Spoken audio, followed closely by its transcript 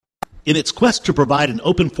In its quest to provide an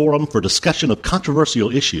open forum for discussion of controversial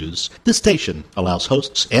issues, this station allows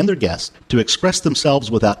hosts and their guests to express themselves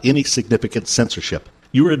without any significant censorship.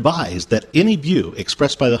 You are advised that any view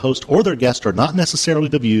expressed by the host or their guest are not necessarily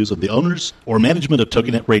the views of the owners or management of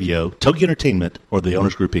TogiNet Radio, Togi Entertainment, or the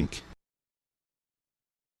Owners Group, Inc.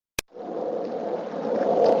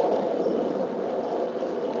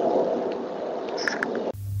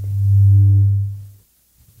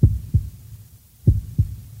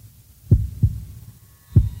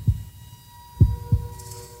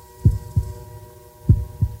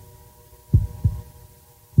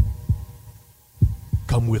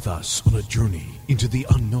 Come with us on a journey into the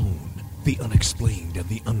unknown, the unexplained, and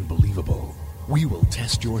the unbelievable. We will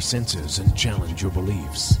test your senses and challenge your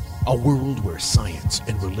beliefs. A world where science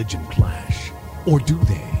and religion clash. Or do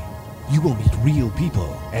they? You will meet real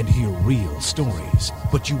people and hear real stories,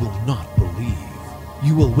 but you will not believe.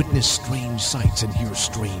 You will witness strange sights and hear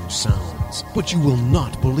strange sounds, but you will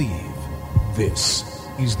not believe. This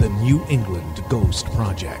is the New England Ghost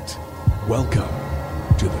Project. Welcome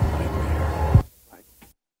to the nightmare.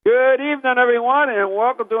 Good evening, everyone, and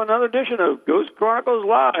welcome to another edition of Ghost Chronicles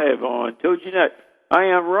Live on TogiNet. I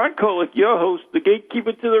am Ron Kolick, your host, the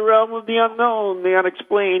gatekeeper to the realm of the unknown, the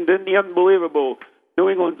unexplained, and the unbelievable. New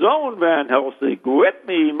England's own Van Helsing. With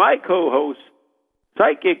me, my co-host,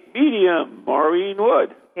 psychic medium, Maureen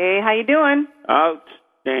Wood. Hey, how you doing?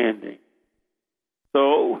 Outstanding.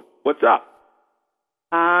 So, what's up?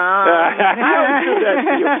 I would do that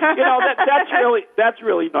to you. You know, that's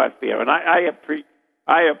really not fair, and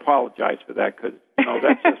I apologize for that because,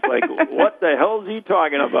 that's just like, what the hell is he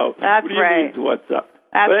talking about? That's what do you right. mean, what's up?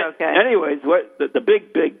 That's but okay. Anyways, the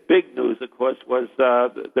big news, of course, was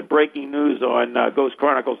the breaking news on Ghost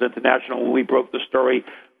Chronicles International when we broke the story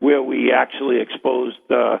where we actually exposed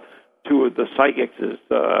two of the psychics as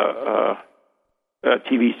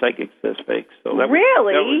TV psychics as fakes. So that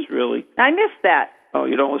really? That was really... I missed that. Oh,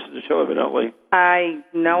 you don't listen to the show, evidently.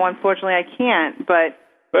 No, unfortunately I can't, but...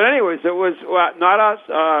 But anyways, it was not us.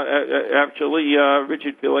 Actually,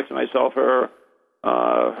 Richard Felix and myself are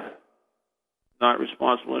not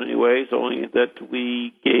responsible in any ways, only that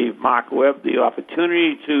we gave Mark Webb the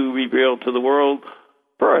opportunity to reveal to the world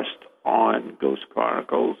first on Ghost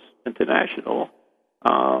Chronicles International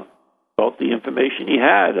about the information he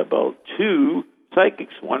had about two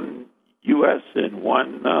psychics, one U.S. and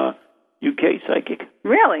one UK psychic.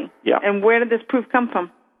 Really? Yeah. And where did this proof come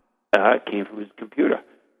from? It came from his computer.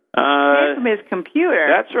 From his computer.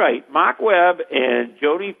 That's right. Mark Webb and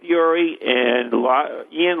Jody Fiore and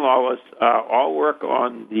Ian Lawless all work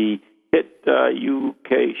on the hit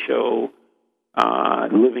UK show,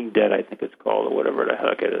 Living Dead, I think it's called, or whatever the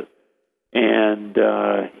heck it is. And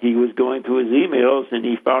he was going through his emails, and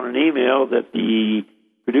he found an email that the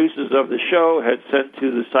producers of the show had sent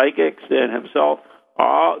to the psychics and himself,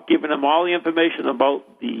 giving them all the information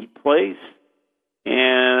about the place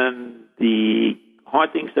and the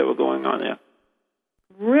hauntings that were going on there.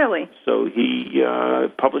 Really? So he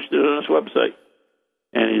published it on his website,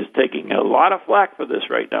 and he's taking a lot of flack for this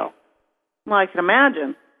right now. Well, I can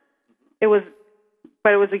imagine.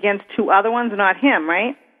 But it was against two other ones, not him,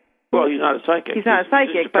 right? Well, he's not a psychic. He's not a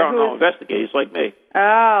psychic, he's a but paranormal investigator. He's like me.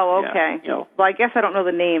 Oh, okay. Yeah, Well, I guess I don't know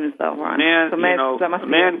the names, though, Ron. A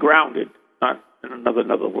man grounded, not in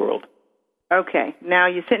another world. Okay. Now,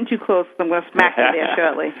 you're sitting too close, so I'm going to smack you there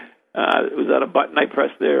shortly. Was that a button I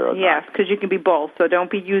pressed there? Or yes, because you can be both, so don't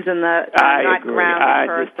be using the I not agree. grounded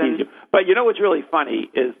person. Just tease you. But you know what's really funny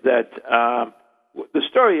is that the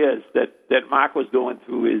story is that Mark was going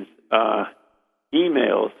through his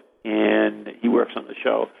emails, and he works on the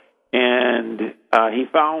show, and he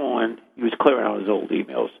found one. He was clearing out his old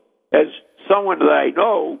emails. As someone that I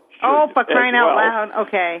know should, oh, for crying out well. loud.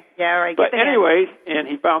 Okay. Yeah, all right. But anyways, and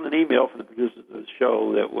he found an email from the producers of the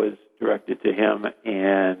show that was directed to him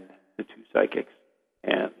and the two psychics,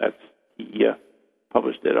 and he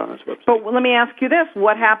published it on his website. But let me ask you this: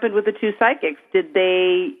 what happened with the two psychics? Did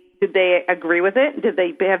they agree with it?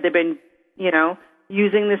 Have they been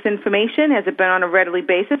using this information? Has it been on a readily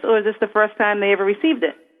basis, or is this the first time they ever received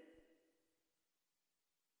it?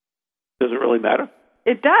 Does it really matter?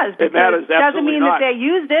 It does. It matters. Doesn't mean not. that they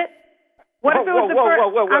used it. What if it was the first?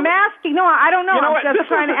 Whoa. I'm asking. No, I don't know. You know I'm just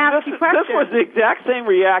trying to ask you questions. This was the exact same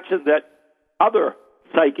reaction that other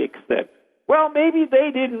psychics said. Well, maybe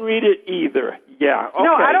they didn't read it either. Yeah, okay.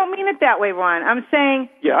 No, I don't mean it that way, Ron. I'm saying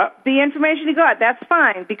the information he got, that's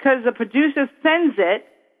fine, because the producer sends it.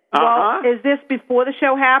 Well, is this before the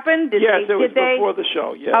show happened? Yes, it was before the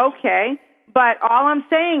show, yes. Okay, But all I'm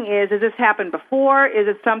saying is, has this happened before? Is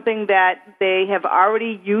it something that they have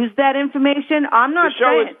already used that information? I'm not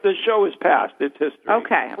saying... The show is past. It's history.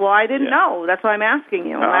 Okay. Well, I didn't know. That's why I'm asking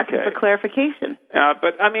you. I'm asking for clarification.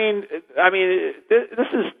 But, this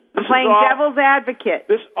is... I'm playing devil's advocate.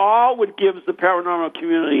 This all would give the paranormal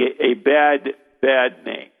community a bad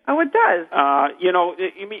name. Oh, it does.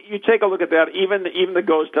 You take a look at that. Even the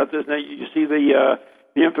ghost hunters. Now you see the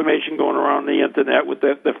information going around the internet with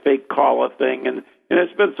the fake caller thing, and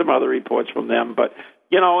there's been some other reports from them. But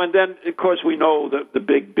and then of course we know the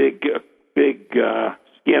big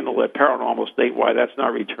scandal at Paranormal Statewide that's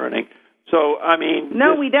not returning. So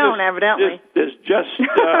no, we don't. Evidently, there's just.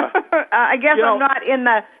 I guess I'm not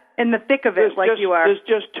in the thick of it like you are. There's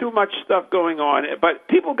just too much stuff going on. But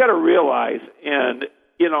people got to realize, and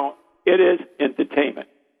it is entertainment.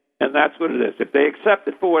 And that's what it is. If they accept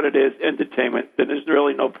it for what it is, entertainment, then there's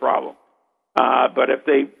really no problem. But if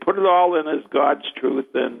they put it all in as God's truth,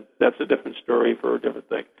 then that's a different story for a different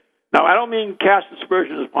thing. Now, I don't mean cast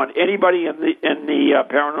aspersions upon anybody in the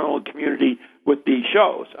paranormal community with these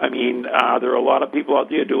shows. There are a lot of people out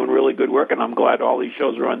there doing really good work, and I'm glad all these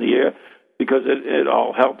shows are on the air because it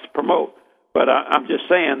all helps promote. But I'm just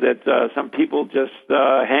saying that some people just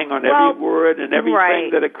hang on every word and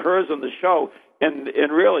everything that occurs on the show.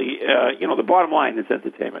 And really, the bottom line is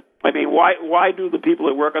entertainment. Why do the people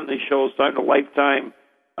that work on these shows sign a lifetime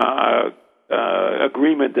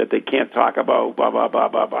agreement that they can't talk about blah, blah, blah,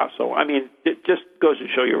 blah, blah? So, it just goes to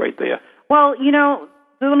show you right there. Well,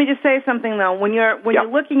 let me just say something, though. When you're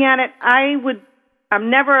looking at it, I'm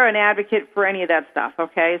never an advocate for any of that stuff,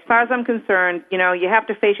 okay? As far as I'm concerned, you have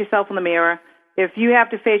to face yourself in the mirror. If you have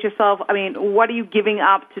to face yourself, what are you giving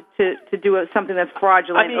up to do something that's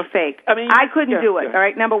fraudulent or fake? I couldn't do it, all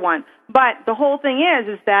right, number one. But the whole thing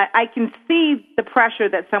is that I can see the pressure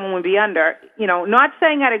that someone would be under. Not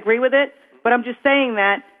saying I'd agree with it, but I'm just saying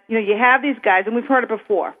that, you have these guys, and we've heard it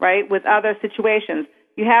before, right, with other situations.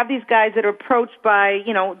 You have these guys that are approached by,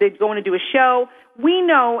 they're going to do a show. We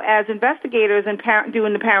know as investigators and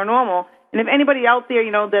doing the paranormal, and if anybody out there,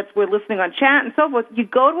 we're listening on chat and so forth, you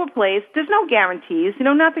go to a place, there's no guarantees.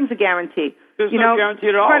 Nothing's a guarantee. There's no guarantee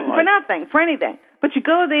at all. For nothing, for anything. But you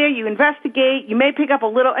go there, you investigate, you may pick up a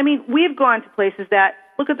little. We've gone to places that,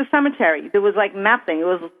 look at the cemetery. There was like nothing. It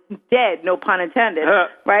was dead, no pun intended,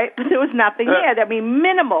 right? But there was nothing there.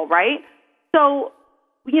 Minimal, right? So,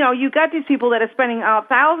 you got these people that are spending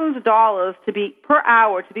thousands of dollars per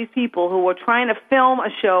hour to these people who are trying to film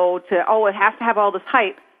a show it has to have all this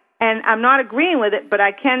hype. And I'm not agreeing with it, but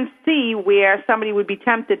I can see where somebody would be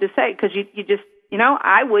tempted to say, because you just,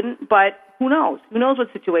 I wouldn't, but who knows? Who knows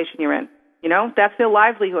what situation you're in? That's their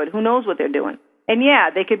livelihood. Who knows what they're doing? And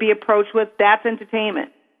yeah, they could be approached with, that's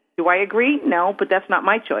entertainment. Do I agree? No, but that's not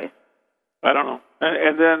my choice. I don't know.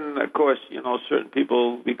 And then, of course, certain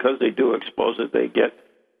people, because they do expose it, they get,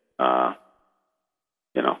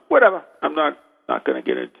 whatever. I'm not going to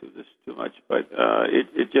get into this too much, but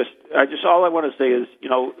all I want to say is,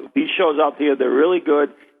 these shows out there, they're really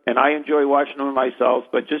good, and I enjoy watching them myself,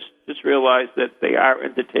 but just realize that they are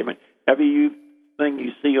entertainment. Everything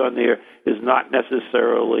you see on there is not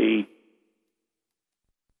necessarily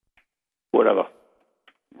whatever.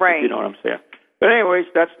 Right. You know what I'm saying? But anyways,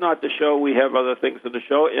 that's not the show. We have other things in the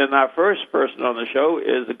show, and our first person on the show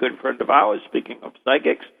is a good friend of ours, speaking of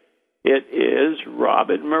psychics. It is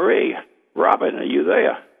Robin Marie. Robin, are you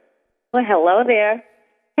there? Well, hello there.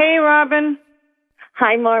 Hey, Robin.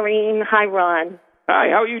 Hi, Maureen. Hi, Ron. Hi,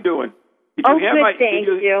 how are you doing? Good, thank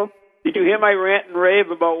you. Did you hear my rant and rave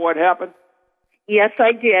about what happened? Yes,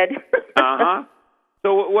 I did. Uh-huh.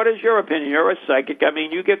 So what is your opinion? You're a psychic.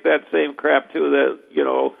 You get that same crap, too, that,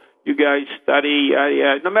 you guys study.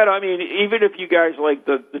 No matter, even if you guys like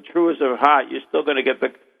the truest of heart, you're still going to get the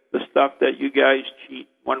stuff that you guys cheat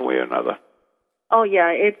one way or another. Oh, yeah.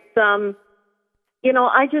 It's, I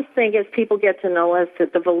just think as people get to know us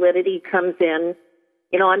that the validity comes in.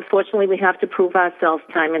 Unfortunately, we have to prove ourselves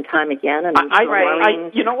time and time again.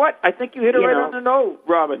 You know what? I think you hit it right on the nose,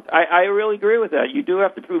 Robin. I really agree with that. You do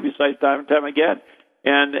have to prove yourself time and time again.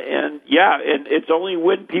 And it's only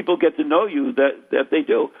when people get to know you that they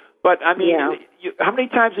do. But, how many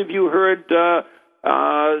times have you heard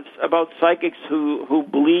about psychics who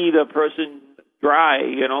bleed a person dry,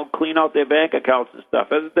 clean out their bank accounts and stuff?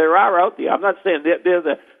 There are out there. I'm not saying they're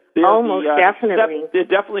definitely. They're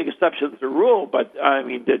definitely exceptions to the rule, but,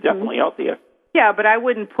 they're definitely out there. Yeah, but I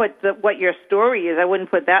wouldn't put what your story is, I wouldn't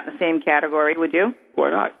put that in the same category, would you?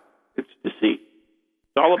 Why not? It's deceit.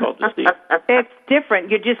 It's all about the steam. It's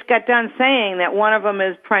different. You just got done saying that one of them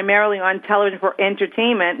is primarily on television for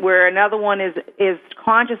entertainment, where another one is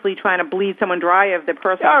consciously trying to bleed someone dry of their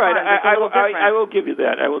personal. All right, I will give you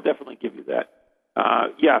that. I will definitely give you that.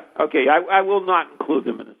 Yeah, okay. I will not include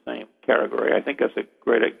them in the same category. I think that's a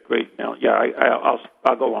great. Yeah,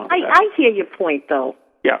 I'll go on with that. I hear your point, though.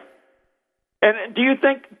 Yeah. And did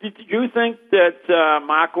you think that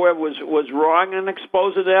Mark Webb was wrong in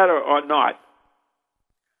exposing that, or not?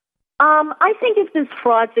 I think if there's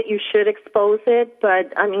frauds that you should expose it,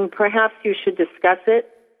 but I mean, perhaps you should discuss it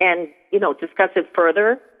and, discuss it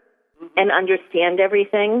further and understand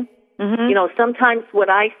everything. Mm-hmm. Sometimes what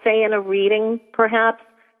I say in a reading, perhaps,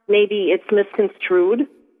 maybe it's misconstrued,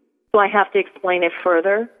 so I have to explain it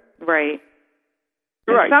further. Right.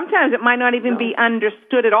 Right. Sometimes it might not even be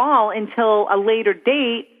understood at all until a later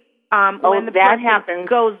date. When the person happens.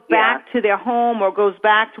 Goes back to their home or goes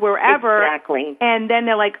back to wherever. Exactly. And then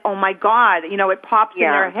they're like, oh, my God, it pops in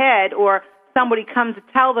their head, or somebody comes to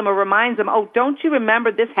tell them or reminds them, oh, don't you remember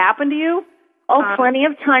this happened to you? Oh, plenty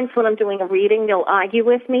of times when I'm doing a reading, they'll argue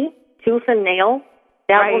with me, tooth and nail.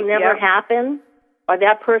 That will never happen, or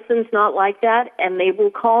that person's not like that, and they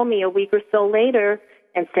will call me a week or so later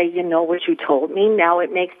and say, you know what you told me, now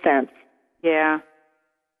it makes sense. Yeah.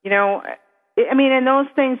 I mean, in those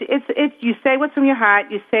things, it's you say what's in your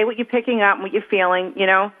heart, you say what you're picking up and what you're feeling, you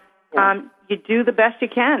do the best you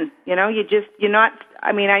can, you're not,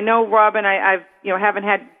 I mean, I know, Robin, I've haven't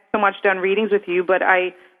had so much done readings with you, but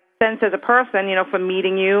I sense as a person, from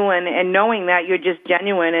meeting you and knowing that you're just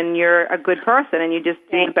genuine and you're a good person and you just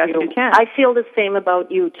do the best you can. I feel the same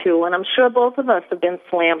about you, too, and I'm sure both of us have been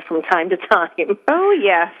slammed from time to time. Oh,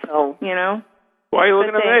 yes. So, why are you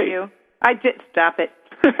looking at me? I did. Stop it.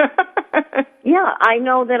 Yeah, I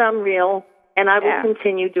know that I'm real, and I will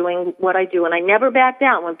continue doing what I do, and I never back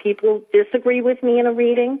down. When people disagree with me in a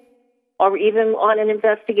reading or even on an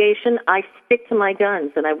investigation, I stick to my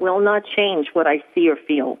guns, and I will not change what I see or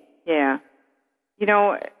feel. Yeah.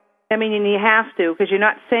 I mean, and you have to, because you're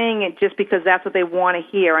not saying it just because that's what they want to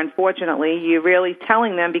hear, unfortunately. You're really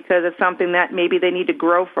telling them because it's something that maybe they need to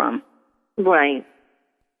grow from. Right.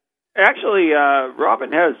 Actually,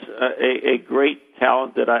 Robin has a great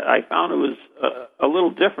talent that I found it was a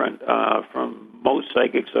little different from most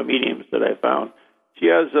psychics or mediums that I found. She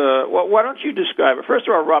has why don't you describe it? First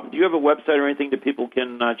of all, Robin, do you have a website or anything that people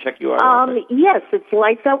can check you out? Yes, it's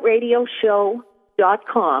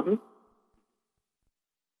lightsoutradioshow.com.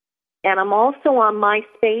 And I'm also on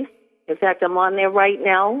MySpace. In fact, I'm on there right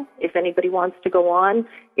now. If anybody wants to go on,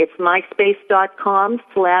 it's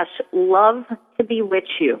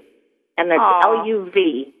myspace.com/love-to-bewitch-you. And that's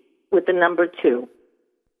LUV with the number 2.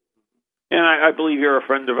 And I believe you're a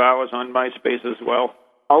friend of ours on MySpace as well.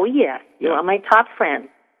 Oh, yes. You are my top friend.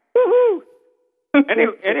 Woohoo!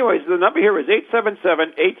 Anyways, the number here is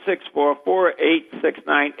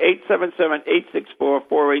 877-864-4869,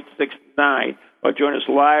 877-864-4869, or join us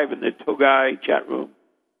live in the Togai chat room.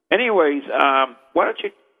 Anyways, why don't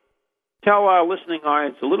you tell our listening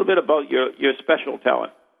audience a little bit about your special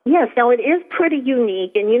talent? Yes, now it is pretty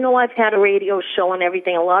unique, and I've had a radio show and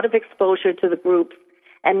everything, a lot of exposure to the groups,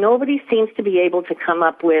 and nobody seems to be able to come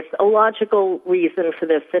up with a logical reason for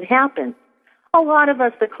this that happens. A lot of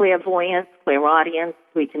us are clairvoyants, clairaudience.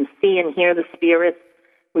 We can see and hear the spirits.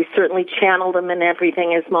 We certainly channel them and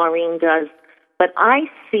everything, as Maureen does. But I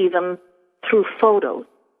see them through photos.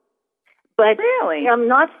 But really? I'm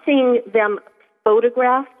not seeing them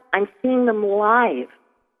photographed. I'm seeing them live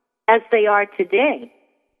as they are today.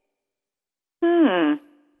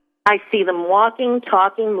 I see them walking,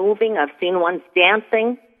 talking, moving. I've seen ones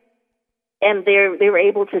dancing. And they're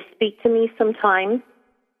able to speak to me sometimes.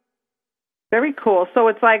 Very cool. So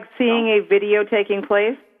it's like seeing a video taking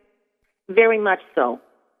place? Very much so.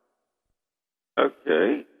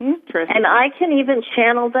 Okay. Interesting. And I can even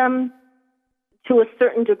channel them to a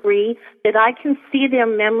certain degree that I can see their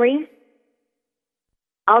memories.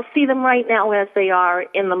 I'll see them right now as they are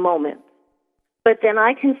in the moment. But then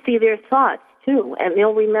I can see their thoughts, too, and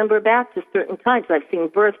they'll remember back to certain times. I've seen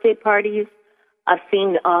birthday parties. I've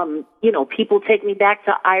seen, people take me back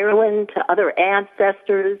to Ireland, to other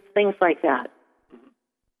ancestors, things like that.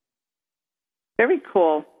 Very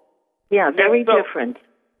cool. Yeah, very different.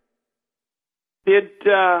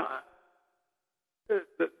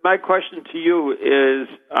 My question to you is,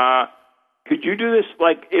 could you do this,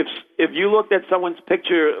 like, if you looked at someone's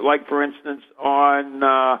picture, like, for instance, on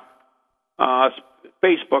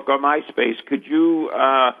Facebook or MySpace, could you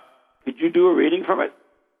do a reading from it?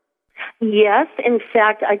 Yes. In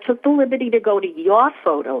fact, I took the liberty to go to your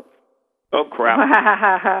photos Oh crap!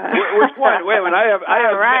 Which one? Wait a minute. I have.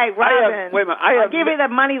 All right, Robin. Wait a minute. I'll give you the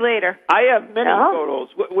money later. I have many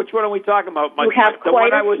photos. Which one are we talking about? You have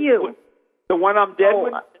quite a few. The one I'm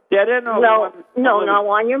dead in? Or no,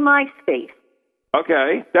 on your MySpace.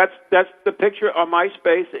 Okay, that's the picture on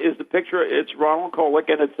MySpace. Is the picture? It's Ronald Kolick,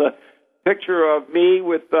 and it's a picture of me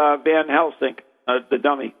with Van Helsing, the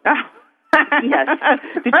dummy. Yes.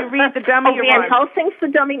 Did you read the dummy? Van Helsing's the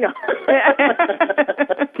dummy? No.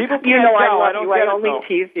 People can't tell. I don't I only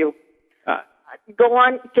tease you. Go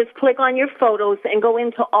on, just click on your photos and go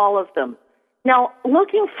into all of them. Now,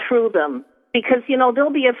 looking through them, because,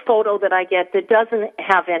 there'll be a photo that I get that doesn't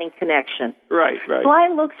have any connection. Right. So I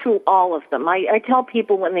look through all of them. I tell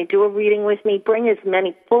people when they do a reading with me, bring as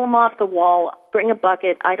many, pull them off the wall, bring a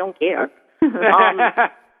bucket, I don't care.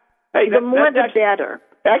 Hey, the more the better.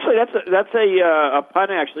 Actually, that's a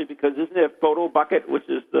pun, actually, because isn't it Photo Bucket, which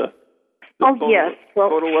is the yes.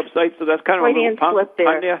 photo website? So that's kind of a little pun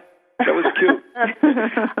there. That was cute.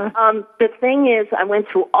 The thing is, I went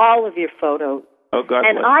through all of your photos. Oh, God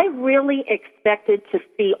and bless. I really expected to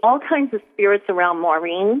see all kinds of spirits around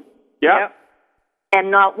Maureen. Yep.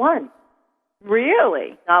 And not one.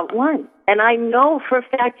 Really? Not one. And I know for a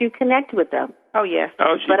fact you connect with them. Oh, yes.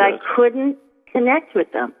 Oh, she But does. I couldn't connect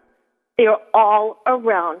with them. They're all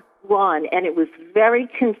around Ron, and it was very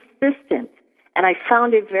consistent, and I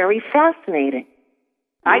found it very fascinating.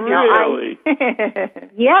 Really?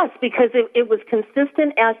 Yes, because it was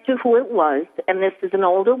consistent as to who it was, and this is an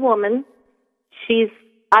older woman.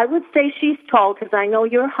 I would say she's tall, because I know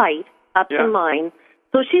your height up to mine,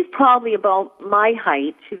 so she's probably about my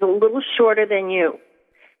height. She's a little shorter than you.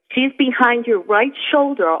 She's behind your right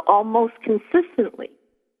shoulder almost consistently.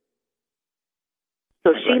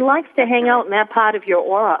 So she likes to hang out in that part of your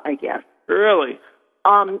aura, I guess. Really?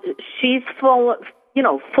 She's full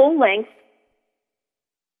length.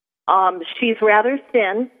 She's rather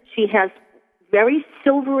thin. She has very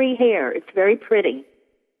silvery hair. It's very pretty.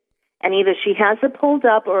 And either she has it pulled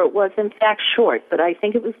up or it was, in fact, short, but I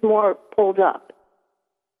think it was more pulled up.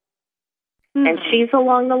 And she's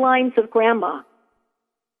along the lines of Grandma.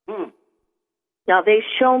 Now, they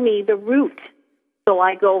show me the route. So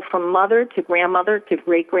I go from mother to grandmother to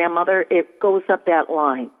great-grandmother. It goes up that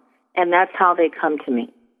line. And that's how they come to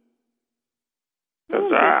me.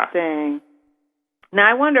 Interesting. Now,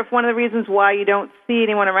 I wonder if one of the reasons why you don't see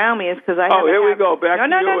anyone around me is because I have... Oh, here we go. Back to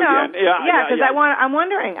you again. Yeah, because I'm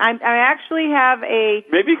wondering. I actually have a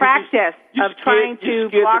practice of trying to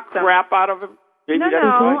block them. The crap out of them?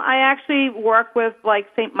 No, I actually work with, like,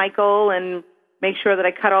 St. Michael and make sure that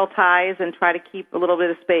I cut all ties and try to keep a little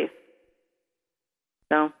bit of space.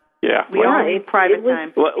 So we all need private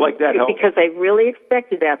time. Like that helps. Because I really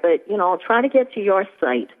expected that, but, I'll try to get to your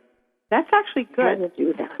site. That's actually good. Trying to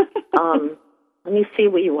do that. Let me see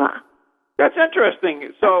where you are. That's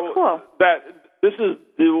interesting. So that's cool. This is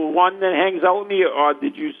the one that hangs out with me, or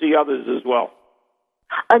did you see others as well?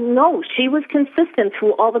 No, she was consistent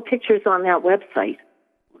through all the pictures on that website.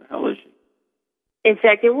 What the hell is she? In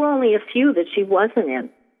fact, there were only a few that she wasn't in.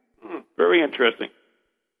 Very interesting.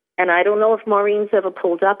 And I don't know if Maureen's ever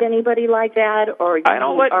pulled up anybody like that, or you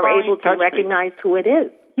are able to recognize who it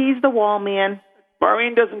is. He's the wall man.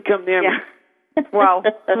 Maureen doesn't come near me. Well,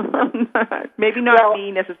 maybe not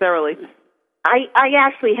me necessarily. I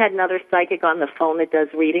actually had another psychic on the phone that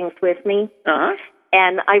does readings with me. Uh-huh.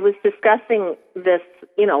 And I was discussing this,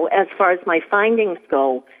 as far as my findings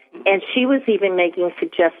go, and she was even making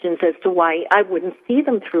suggestions as to why I wouldn't see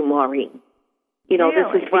them through Maureen. Really?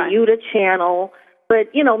 This is for you to channel.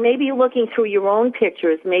 But, maybe looking through your own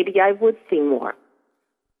pictures, maybe I would see more.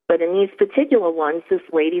 But in these particular ones, this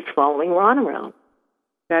lady's following Ron around.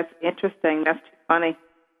 That's interesting. That's too funny.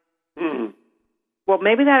 Well,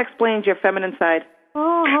 maybe that explains your feminine side.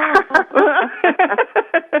 That's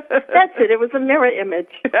it. It was a mirror image.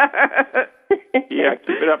 Yeah,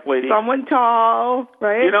 keep it up, lady. Someone tall,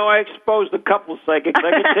 right? I exposed a couple psychics.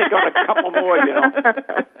 I can take on a couple more,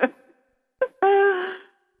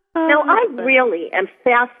 Now, I really am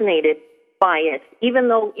fascinated by it, even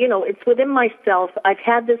though, it's within myself. I've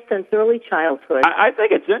had this since early childhood. I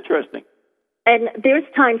think it's interesting. And there's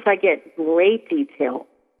times I get great detail.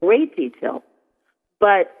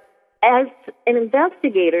 But as an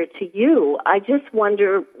investigator to you, I just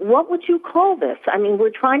wonder, what would you call this? I mean,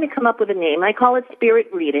 we're trying to come up with a name. I call it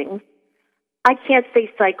spirit readings. I can't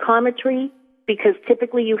say psychometry because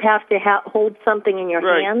typically you have to hold something in your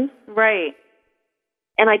hands. Right.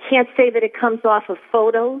 And I can't say that it comes off of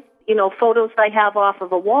photos. Photos I have off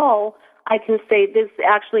of a wall, I can say this is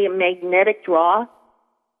actually a magnetic draw.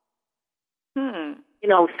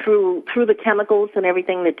 through the chemicals and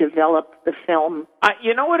everything that develop the film.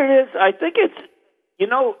 You know what it is? I think it's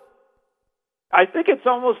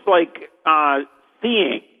almost like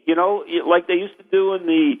seeing. Like they used to do in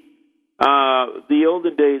the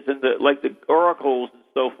olden days, and like the oracles and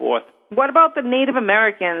so forth. What about the Native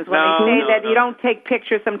Americans when they say that you don't take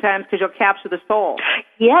pictures sometimes because you'll capture the soul?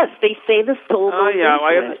 Yes, they say the soul goes Oh, yeah,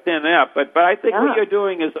 I into understand that. But I think what you're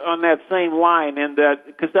doing is on that same line, and that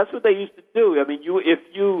because that's what they used to do. I mean, if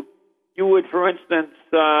you would, for instance,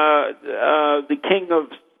 the king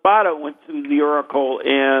of Sparta went to the oracle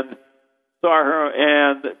and saw her,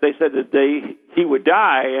 and they said that he would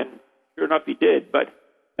die, and sure enough, he did. But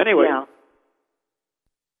anyway. Yeah.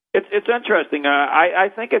 It's interesting. I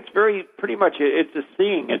think it's pretty much it's a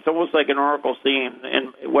seeing. It's almost like an oracle seeing,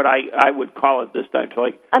 and what I would call it this time. So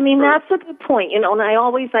that's a good point. And I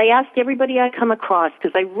ask everybody I come across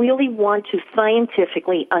because I really want to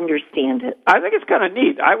scientifically understand it. I think it's kind of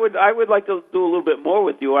neat. I would like to do a little bit more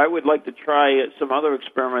with you. I would like to try some other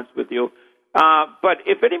experiments with you. But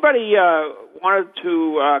if anybody wanted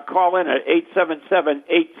to call in at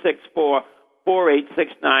 877-864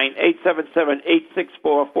 4869,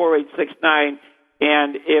 877-864-4869,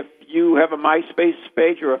 and if you have a MySpace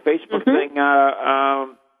page or a Facebook thing, our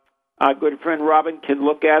good friend Robin can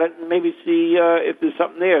look at it and maybe see if there's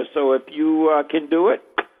something there. So if you can do it,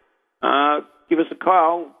 give us a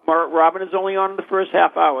call. Robin is only on the first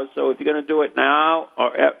half hour, so if you're going to do it now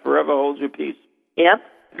or forever hold your peace. Yep.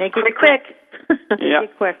 Make it quick. Yeah.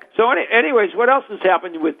 Make it quick. So anyways, what else has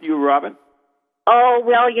happened with you, Robin? Oh,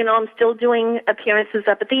 well, I'm still doing appearances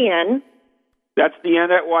up at the Inn. That's the Inn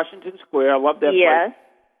at Washington Square. I love that yes. place.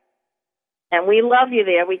 And we love you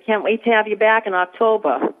there. We can't wait to have you back in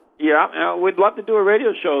October. Yeah, we'd love to do a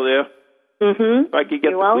radio show there. Mm-hmm. If I could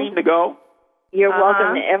get the Queen to go. You're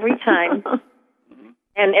welcome every time.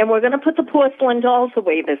 And we're going to put the porcelain dolls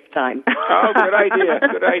away this time. Oh, good idea.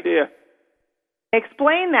 Good idea.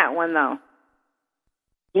 Explain that one, though.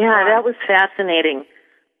 Yeah, that was fascinating.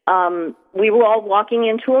 We were all walking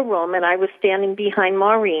into a room, and I was standing behind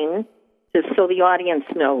Maureen, just so the audience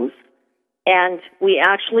knows. And we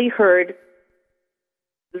actually heard,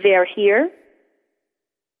 "They're here,"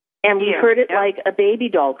 and we heard it like a baby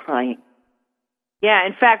doll crying. Yeah,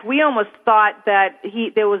 in fact, we almost thought that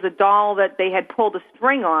there was a doll that they had pulled a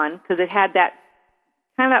string on because it had that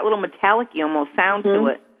kind of that little metallic-y almost sound to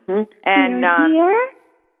it. Mm-hmm. And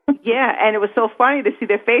yeah, and it was so funny to see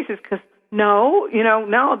their faces because. No,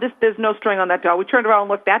 there's no string on that doll. We turned around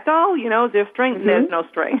and looked, that doll, is there string? Mm-hmm. There's no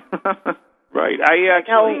string. Right. I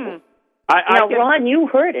actually... Ron, you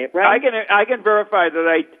heard it, right? I can verify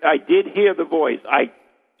that I did hear the voice. I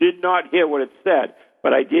did not hear what it said,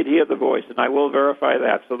 but I did hear the voice, and I will verify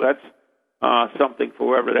that. So that's something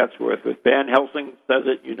for whoever that's worth. If Van Helsing says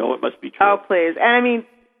it, it must be true. Oh, please. And, I mean,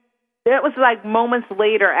 that was like moments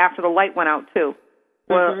later after the light went out, too.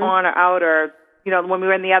 Mm-hmm. On or out or... when we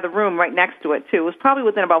were in the other room right next to it, too. It was probably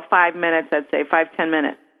within about 5 minutes, I'd say, 5-10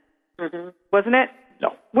 minutes. Mm-hmm. Wasn't it?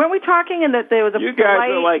 No. Weren't we talking in that there was a You guys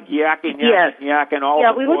are like yakking all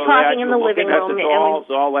Yeah, we were talking in the living room. At the dolls,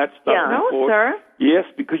 all that stuff. Yeah. No, sir. Yes,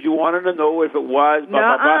 because you wanted to know if it was.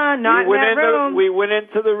 Not in that room. We went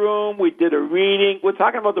into the room. We did a reading. We're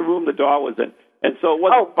talking about the room the doll was in. And so it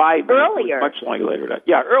wasn't 5 minutes. Earlier. It was much longer later.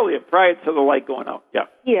 Yeah, earlier, prior to the light going out. Yeah.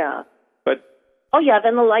 Yeah. But. Oh, yeah,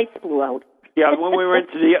 then the lights blew out. Yeah, when we were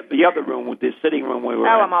into the other room, with the sitting room we were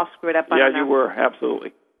in. I'm all screwed up. Yeah, you were,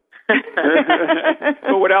 absolutely.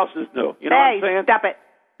 But what else is new? You know what I'm saying? Stop it.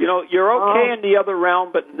 You're okay in the other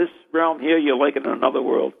realm, but in this realm here, you're like in another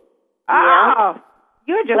world. Oh,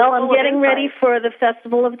 you're just I'm getting ready for the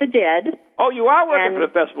Festival of the Dead. Oh, you are working for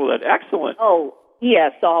the Festival of the Dead. Excellent. Oh,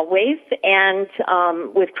 yes, always. And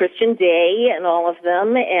with Christian Day and all of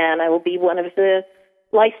them, and I will be one of the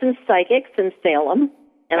licensed psychics in Salem.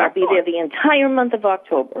 And I'll be there the entire month of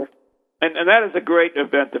October. And that is a great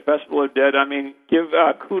event, the Festival of Dead. I mean, give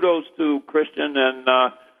kudos to Christian and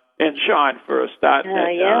Sean for starting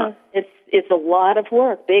it. Yeah, it's a lot of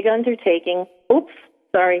work, big undertaking. Oops,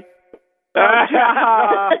 sorry.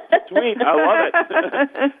 Sweet, I love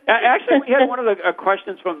it. Actually, we had one of the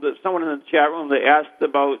questions from someone in the chat room. They asked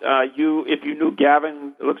about if you knew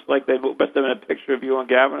Gavin. It looks like they must have been a picture of you and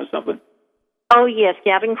Gavin or something. Oh, yes,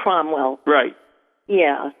 Gavin Cromwell. Right.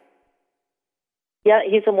 Yeah. Yeah,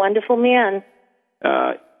 he's a wonderful man.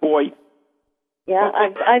 Boy. Yeah,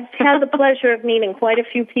 I've had the pleasure of meeting quite a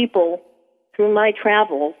few people through my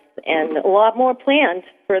travels, and a lot more planned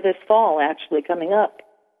for this fall, actually, coming up.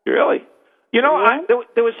 Really?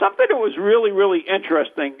 There was something that was really, really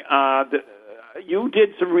interesting. You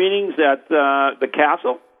did some readings at the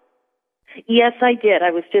castle? Yes, I did.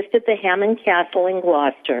 I was just at the Hammond Castle in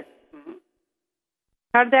Gloucester.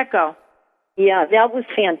 How did that go? Yeah, that was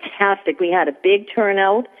fantastic. We had a big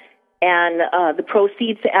turnout, and the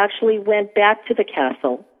proceeds actually went back to the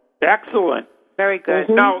castle. Excellent. Very good.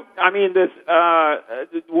 Mm-hmm. Now, I mean,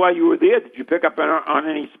 while you were there, did you pick up on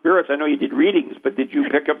any spirits? I know you did readings, but did you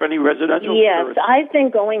pick up any residential spirits? Yes, I've been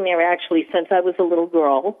going there actually since I was a little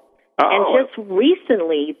girl. Oh. And just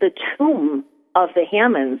recently, the tomb of the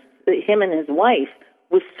Hammonds, him and his wife,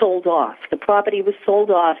 was sold off. The property was sold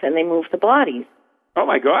off, and they moved the bodies. Oh,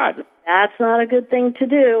 my God. That's not a good thing to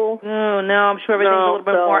do. Oh, no, I'm sure everything's a little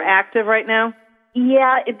bit more active right now.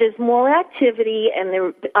 Yeah, there's more activity,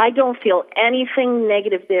 and I don't feel anything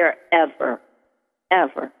negative there ever.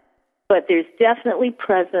 But there's definitely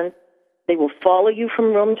presence. They will follow you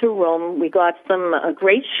from room to room. We got some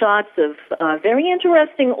great shots of very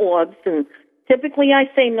interesting orbs, and typically I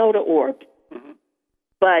say no to orbs. Mm-hmm.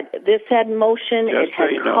 But this had motion, it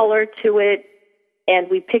had color to it, and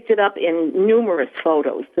we picked it up in numerous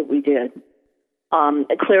photos that we did.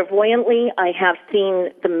 Clairvoyantly, I have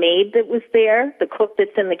seen the maid that was there, the cook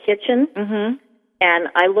that's in the kitchen, and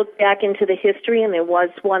I looked back into the history, and there was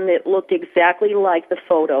one that looked exactly like the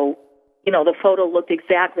photo. You know, the photo looked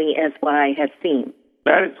exactly as what I had seen.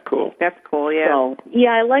 That is cool. That's cool, yeah. So,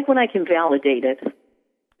 yeah, I like when I can validate it.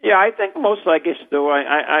 Yeah, I think most psychics do.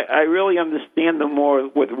 I really understand them more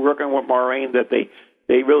with working with Maureen, that they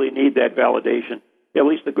really need that validation. At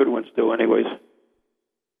least the good ones do, anyways.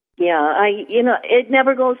 Yeah, it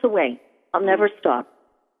never goes away. I'll never stop.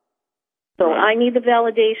 So I need the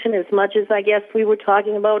validation as much as I guess we were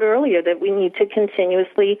talking about earlier, that we need to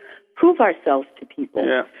continuously prove ourselves to people.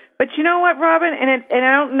 Yeah. But you know what, Robin? And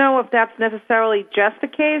I don't know if that's necessarily just the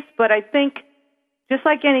case, but I think just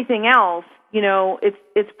like anything else, you know,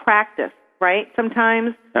 it's practice, right?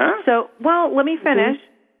 Sometimes. Huh? So, well, let me finish.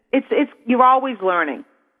 Mm-hmm. It's you're always learning.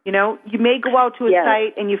 You know, you may go out to a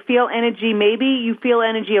site and you feel energy. Maybe you feel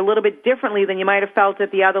energy a little bit differently than you might have felt at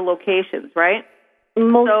the other locations, right?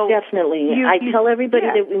 Most definitely. I tell everybody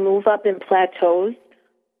that we move up in plateaus.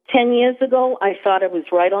 10 years ago, I thought I was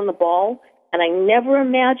right on the ball, and I never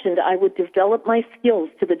imagined I would develop my skills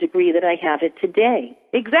to the degree that I have it today.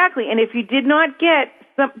 Exactly. And if you did not get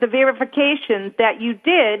the verification that you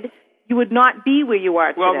did, you would not be where you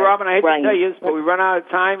are today. Well, Robin, I hate to tell you this, but we run out of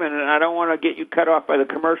time, and I don't want to get you cut off by the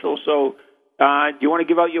commercial. So do you want to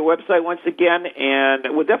give out your website once again?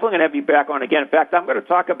 And we're definitely going to have you back on again. In fact, I'm going to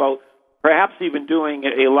talk about perhaps even doing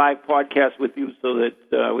a live podcast with you so that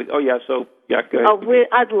go ahead. Oh,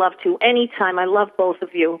 I'd love to. Anytime. I love both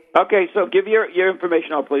of you. Okay, so give your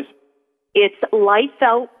information out, please. It's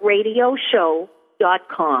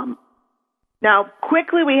lifeoutradioshow.com. Now,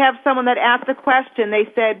 quickly, we have someone that asked a question. They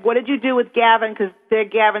said, what did you do with Gavin? Because they're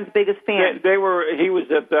Gavin's biggest fan. He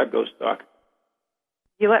was at Ghost Talk.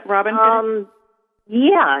 You let Robin finish?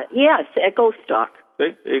 Yes, at Ghost Talk.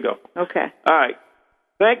 See? There you go. Okay. All right.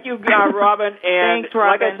 Thank you, Robin. And thanks,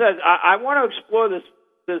 Robin. Like I said, I want to explore this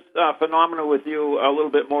phenomenon with you a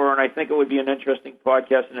little bit more, and I think it would be an interesting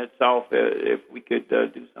podcast in itself if we could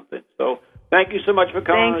do something. So thank you so much for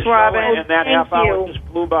coming on the show. Robin. And that half hour just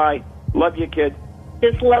flew by. Love you, kid.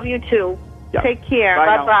 Just love you, too. Yeah. Take care.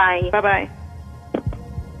 Bye-bye. Bye-bye.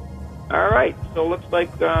 All right. So it looks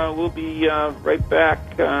like we'll be right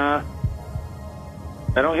back. I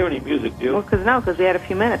don't hear any music, do you? Well, because we had a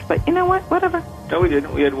few minutes. But you know what? Whatever. No, we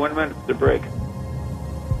didn't. We had 1 minute to break.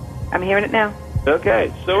 I'm hearing it now.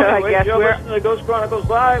 Okay. So anyway, you're listening to Ghost Chronicles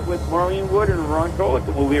Live with Maureen Wood and Ron Kolick,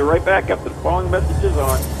 and we'll be right back after the following messages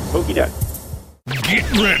on TogiNet.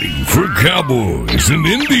 Get ready for Cowboys and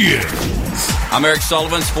Indians. I'm Eric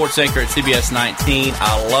Sullivan, sports anchor at CBS 19.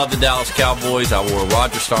 I love the Dallas Cowboys. I wore a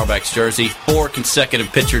Roger Staubach's jersey 4 consecutive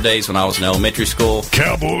picture days when I was in elementary school.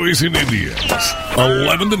 Cowboys and Indians,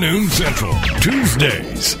 11 to noon Central,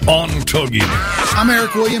 Tuesdays on TogiNet. I'm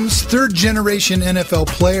Eric Williams, third-generation NFL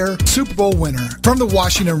player, Super Bowl winner from the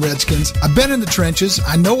Washington Redskins. I've been in the trenches.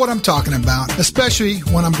 I know what I'm talking about, especially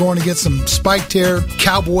when I'm going to get some spiked hair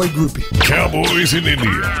cowboy groupie. Cowboys and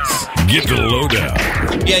Indians, get the lowdown.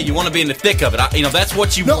 Yeah, you want to be in the thick of it. That's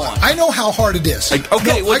what you want. I know how hard it is.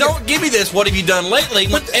 Okay, don't give me this. What have you done lately?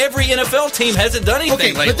 But every NFL team hasn't done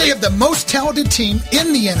anything lately. But they have the most talented team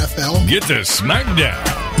in the NFL. Get the smackdown.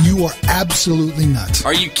 You are absolutely nuts.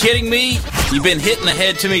 Are you kidding me? You've been hit in the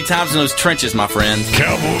head too many times in those trenches, my friend.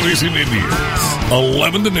 Cowboys and Indians,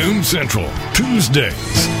 11 to noon Central,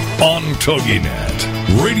 Tuesdays on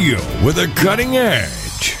TogiNet. Radio with a cutting edge.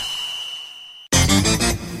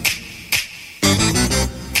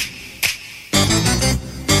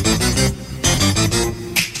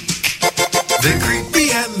 The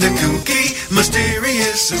creepy and the kooky,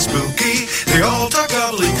 mysterious and spooky,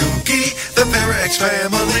 X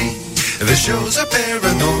family. The shows are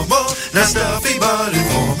paranormal, not stuffy but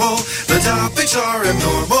informal. The topics are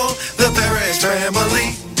abnormal. The Parax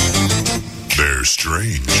family. They're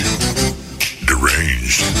strange,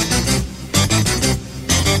 deranged,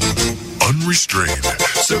 unrestrained.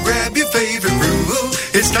 So grab your favorite brew.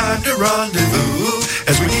 It's time to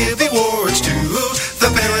rendezvous as we give awards to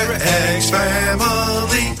the Parax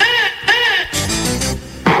family.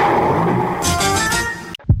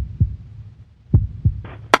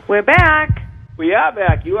 We're back. We are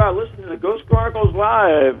back. You are listening to Ghost Chronicles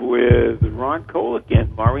Live with Ron Kolick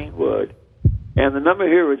and Maureen Wood. And the number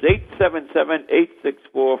here is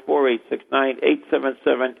 877-864-4869,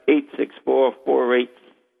 877-864-4869.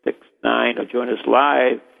 Or join us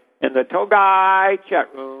live in the Togai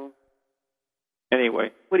chat room.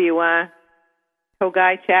 Anyway. What do you want?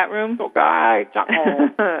 Togai chat room? Togai chat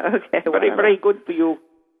room. Okay. Very good for you.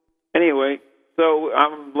 Anyway. So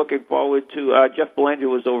I'm looking forward to Jeff Belanger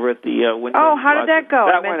was over at the window. Oh, how did that go?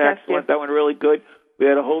 That went excellent. That went really good. We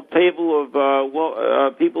had a whole table of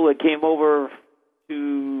people that came over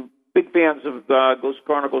to big fans of Ghost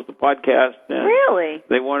Chronicles, the podcast. And really?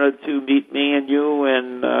 They wanted to meet me and you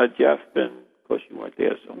and Jeff, and of course you weren't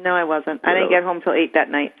there. So no, I wasn't. I didn't get home till 8 that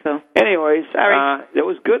night. So anyways, sorry. It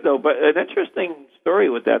was good though. But an interesting story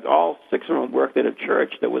with that. All 6 of them worked at a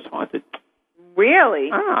church that was haunted. Really?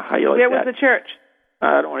 How you like Where that? was the church?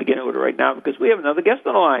 I don't want to get into it right now because we have another guest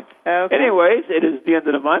on the line. Okay. Anyways, it is the end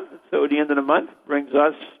of the month, so the end of the month brings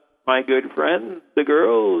us my good friend, the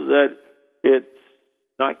girl that it's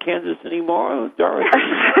not Kansas anymore, Dorothy.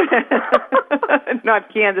 Not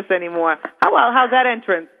Kansas anymore. How's that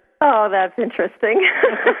entrance? Oh, that's interesting.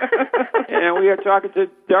 And we are talking to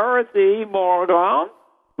Dorothy Morgan,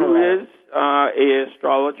 who is an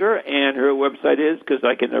astrologer, and her website is, because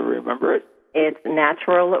I can never remember it. It's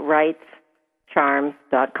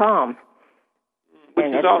naturalrightscharms.com. Which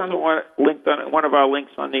is also linked on one of our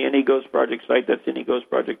links on the Any Ghost Project site. That's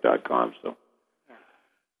anyghostproject.com.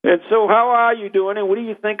 And so how are you doing, and what do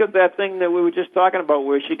you think of that thing that we were just talking about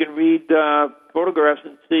where she can read photographs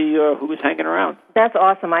and see who's hanging around? That's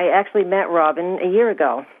awesome. I actually met Robin a year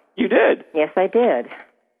ago. You did? Yes, I did.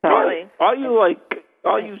 So, really?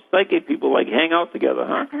 All you psychic people hang out together,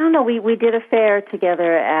 huh? I don't know. We did a fair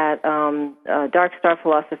together at Dark Star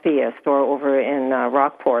Philosophia store over in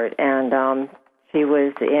Rockport, and she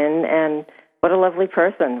was in, and what a lovely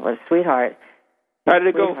person. What a sweetheart. How did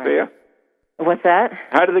it go, Fair? What's that?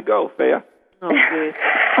 How did it go, Fair? Oh, geez.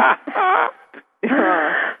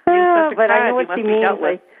 But I know what she means.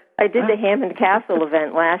 I did the Hammond Castle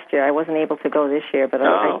event last year. I wasn't able to go this year, but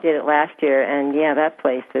I did it last year, and yeah, that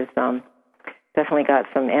place is definitely got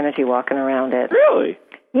some energy walking around it. Really?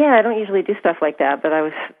 Yeah, I don't usually do stuff like that, but I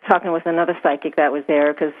was talking with another psychic that was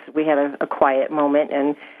there because we had a quiet moment,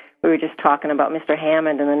 and we were just talking about Mr.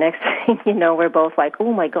 Hammond, and the next thing you know, we're both like,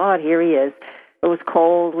 oh, my God, here he is. It was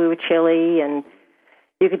cold, we were chilly, and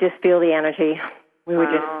you could just feel the energy. We were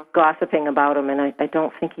just gossiping about him, and I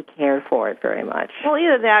don't think he cared for it very much. Well,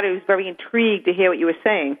 either that or he was very intrigued to hear what you were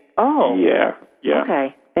saying. Oh. Yeah.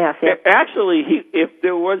 Okay. Yes. Actually, if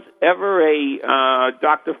there was ever a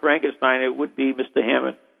Dr. Frankenstein, it would be Mr.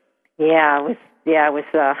 Hammond. Yeah, I was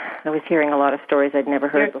hearing a lot of stories I'd never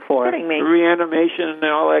heard before. You're kidding me. Reanimation and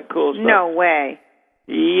all that cool stuff. No way.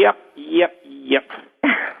 Yep.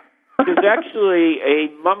 There's actually a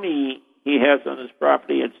mummy he has on his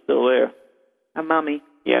property. It's still there. A mummy?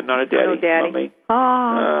 Yeah, not a daddy. No daddy. Mummy.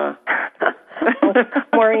 Oh.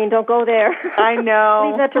 Maureen, don't go there. I know.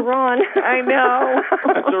 Leave that to Ron. I know.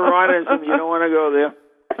 That's a Ronism. You don't want to go there.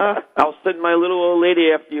 I'll send my little old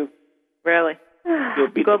lady after you. Really? You'll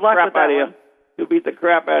beat good the luck crap with that out of you. one. You'll beat the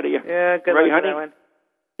crap out of you. Yeah, good right, luck honey? with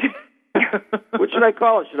that one. What should I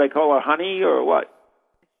call her? Should I call her Honey or what?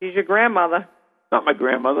 She's your grandmother. Not my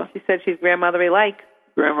grandmother. She said she's grandmother-like.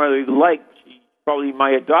 Grandmother-like. She's probably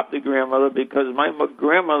my adopted grandmother because my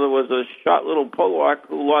grandmother was a short little Polack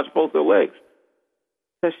who lost both her legs.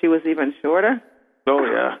 So she was even shorter? Oh,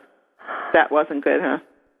 yeah. That wasn't good, huh?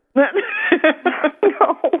 No.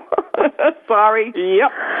 Sorry.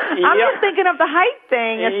 Yep. I'm just thinking of the height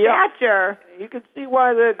thing, stature. You can see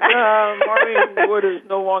why that Maureen Wood is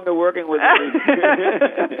no longer working with me.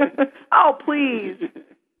 Oh, please.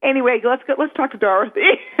 Anyway, let's talk to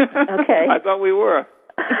Dorothy. Okay. I thought we were.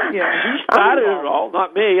 Yeah. She started it all,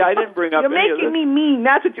 not me. I didn't bring up You're any of making this. me mean.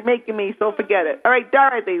 That's what you're making me, so forget it. All right,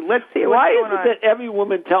 Dorothy, let's see what's Why going on. Why is it that every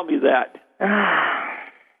woman tell me that?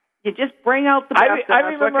 You just bring out the best I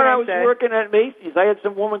remember when I was working at Macy's, I had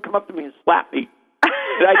some woman come up to me and slap me.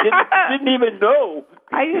 And I didn't even know.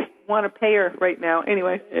 I just want to pay her right now.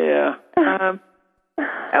 Anyway. Yeah.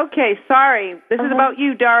 Okay, sorry. This is about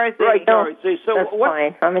you, Dorothy. Right, Dorothy. So That's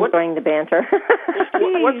fine. I'm enjoying the banter.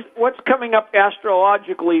 what's coming up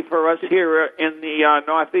astrologically for us here in the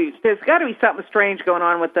Northeast? There's got to be something strange going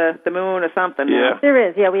on with the moon or something. Yeah. There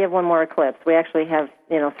is. Yeah, we have one more eclipse. We actually have,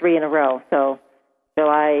 3 in a row. So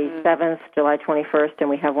July 7th, July 21st, and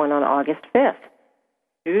we have one on August 5th.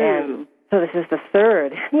 Ooh. And so this is the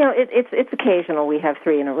third. It's occasional we have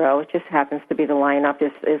 3 in a row. It just happens to be the lineup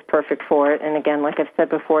is perfect for it. And again, like I've said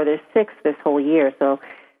before, there's 6 this whole year, so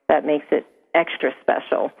that makes it extra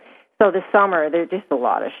special. So this summer, there's just a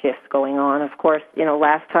lot of shifts going on. Of course,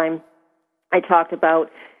 last time I talked about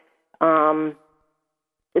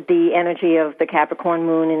the energy of the Capricorn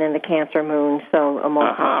moon and then the Cancer moon. So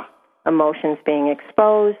emotions being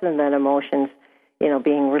exposed, and then emotions,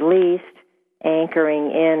 being released,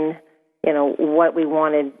 anchoring in, what we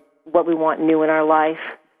want new in our life.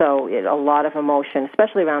 So a lot of emotion,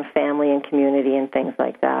 especially around family and community and things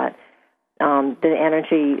like that. The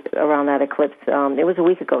energy around that eclipse, it was a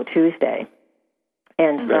week ago, Tuesday.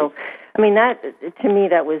 And so, that, to me,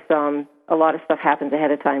 that was a lot of stuff happens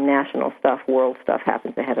ahead of time, national stuff, world stuff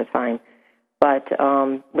happens ahead of time. But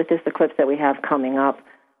with this eclipse that we have coming up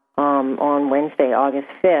on Wednesday, August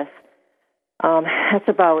 5th, that's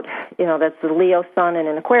about, that's the Leo sun and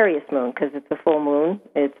an Aquarius moon, because it's a full moon.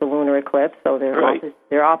 It's a lunar eclipse, so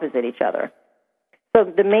they're opposite each other. So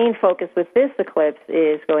the main focus with this eclipse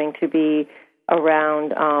is going to be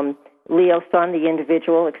around Leo sun, the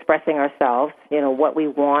individual, expressing ourselves, what we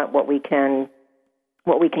want, what we can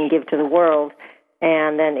give to the world,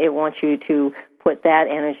 and then it wants you to put that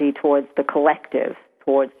energy towards the collective,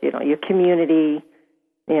 towards, your community,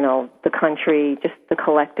 the country, just the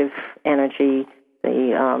collective energy,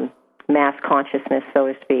 the mass consciousness, so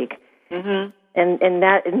to speak. Mm-hmm. And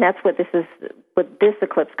that's what this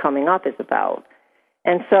eclipse coming up is about.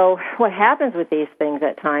 And so what happens with these things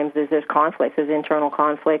at times is there's conflicts, there's internal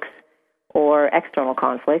conflicts or external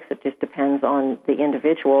conflicts. It just depends on the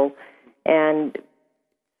individual. And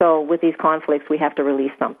so with these conflicts, we have to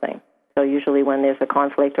release something. So usually when there's a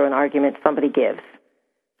conflict or an argument, somebody gives.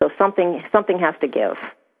 So something has to give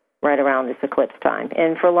right around this eclipse time.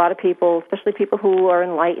 And for a lot of people, especially people who are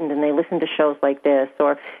enlightened and they listen to shows like this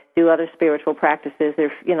or do other spiritual practices,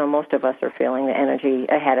 most of us are feeling the energy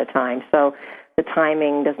ahead of time. So the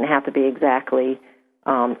timing doesn't have to be exactly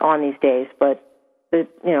on these days, but the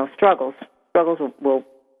struggles will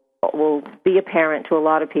be apparent to a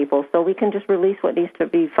lot of people. So we can just release what needs to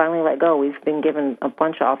be finally let go. We've been given a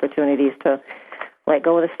bunch of opportunities to let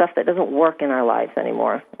go of the stuff that doesn't work in our lives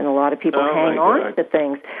anymore. And a lot of people hang on to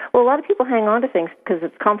things. Well, a lot of people hang on to things because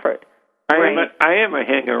it's comfort. I am a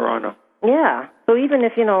hanger-on. Yeah. So even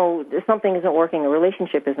if, something isn't working, a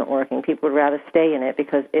relationship isn't working, people would rather stay in it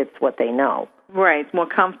because it's what they know. Right. It's more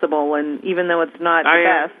comfortable, and even though it's not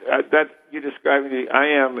the best. That you described me. I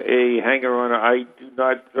am a hanger-on. I do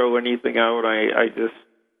not throw anything out. I just,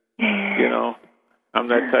 I'm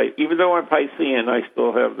that type. Even though I'm Piscean, I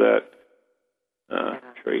still have that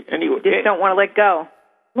trait. Anyway, you just don't want to let go.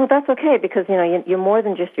 Well, that's okay because you're more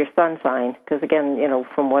than just your sun sign. Because again,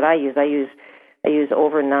 from what I use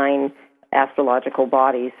over 9 astrological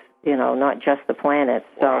bodies. Not just the planets.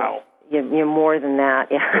 So wow. You're more than that.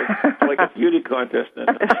 Yeah. Like a beauty contest. Then.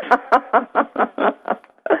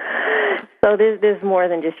 So there's more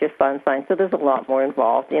than just your sun sign. So there's a lot more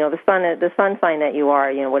involved. The sun sign that you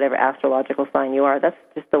are, whatever astrological sign you are, that's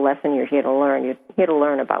just the lesson you're here to learn. You're here to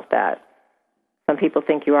learn about that. Some people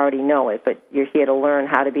think you already know it, but you're here to learn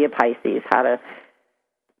how to be a Pisces,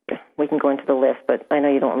 we can go into the list, but I know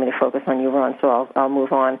you don't want me to focus on you, Ron, so I'll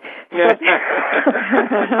move on. Yeah.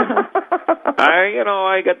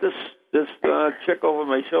 I got this chick over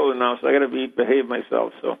my shoulder now, so I got to behave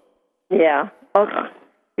myself. So. Yeah. Okay.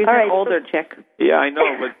 She's an older chick. Yeah, I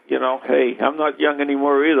know, but hey, I'm not young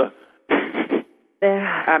anymore either.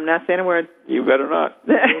 I'm not saying a word. You better not.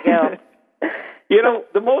 There you go.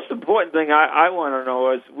 The most important thing I want to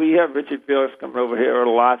know is we have Richard Felix coming over here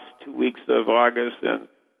the last 2 weeks of August, and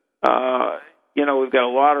we've got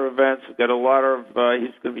a lot of events. We've got a lot of,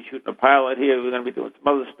 he's going to be shooting a pilot here. We're going to be doing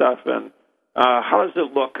some other stuff. And how does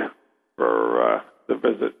it look for the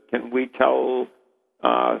visit? Can we tell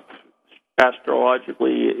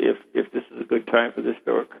astrologically if this is a good time for this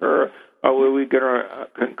to occur? Or are we going to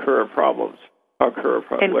incur problems?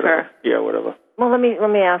 Whatever. Yeah, whatever. Well, let me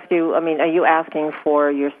ask you, are you asking for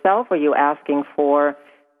yourself or are you asking for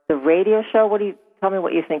the radio show? Tell me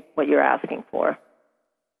what you think, what you're asking for.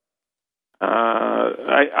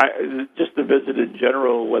 I just the visit in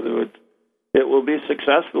general, whether it will be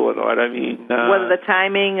successful or not. Whether the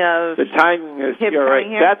timing of is you're right.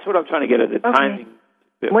 Here? That's what I'm trying to get at. The timing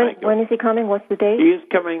When is he coming? What's the date? He is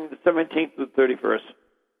coming the 17th to the 31st.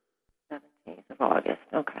 17th of August.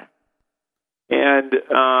 Okay. And,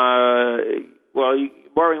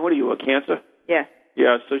 Maureen, what are you, a Cancer? Yeah.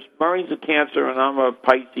 Yeah, so Maureen's a Cancer, and I'm a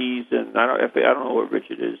Pisces, and I don't know what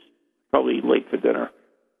Richard is. Probably late for dinner.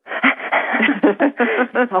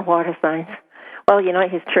 A water sign. Well,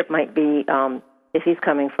 his trip might be, if he's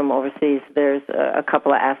coming from overseas, there's a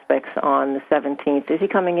couple of aspects on the 17th. Is he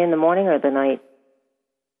coming in the morning or the night?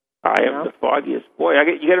 I am the foggiest. Boy,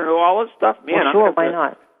 you got to know all this stuff? Man, well, sure, why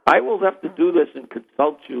not? I will have to do this and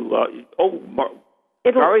consult you.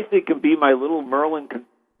 Dorothy can be my little Merlin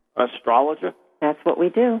astrologer. That's what we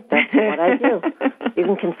do. That's what I do. You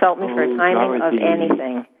can consult me for timing of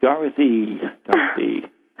anything. Dorothy,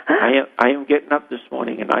 I am getting up this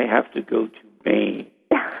morning, and I have to go to Maine.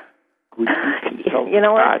 Could you consult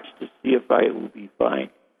Scotch to see if I will be fine?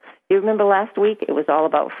 You remember last week? It was all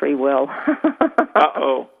about free will.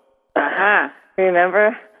 Uh-oh. Uh-huh.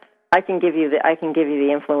 Remember? I can give you the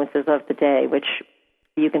influences of the day, which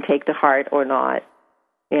you can take to heart or not.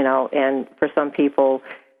 And for some people,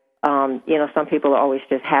 some people are always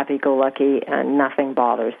just happy-go-lucky and nothing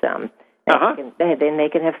bothers them. And then they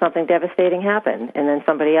can have something devastating happen. And then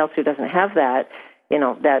somebody else who doesn't have that,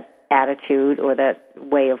 that attitude or that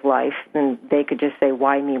way of life, then they could just say,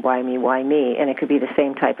 why me, why me, why me? And it could be the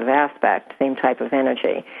same type of aspect, same type of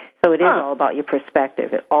energy. So it is all about your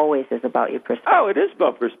perspective. It always is about your perspective. Oh, it is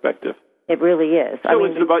about perspective. It really is. So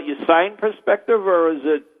is it about your sign perspective, or is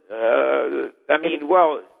it,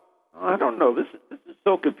 I don't know. This is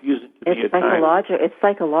so confusing to me at times. It's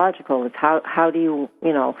psychological. It's how do you,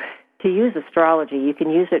 to use astrology, you can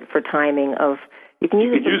use it for timing of, you can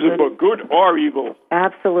use it for good or evil.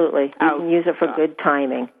 Absolutely. You can use it for good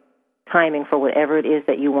timing for whatever it is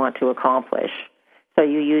that you want to accomplish. So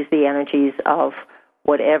you use the energies of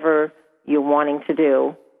whatever you're wanting to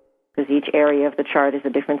do, because each area of the chart is a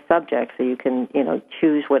different subject, so you can,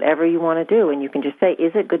 choose whatever you want to do, and you can just say,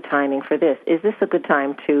 is it good timing for this? Is this a good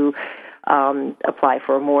time to apply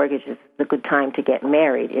for a mortgage? Is this a good time to get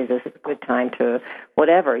married? Is this a good time to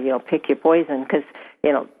whatever, pick your poison, because,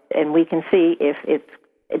 and we can see if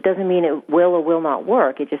it doesn't mean it will or will not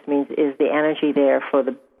work. It just means is the energy there for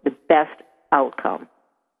the best outcome.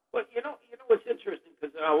 Well, what's interesting,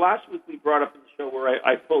 because last week we brought up in the show where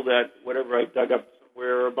I pulled that, whatever I dug up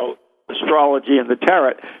somewhere about astrology and the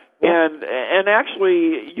tarot. And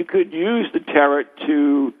actually you could use the tarot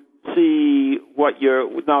to see what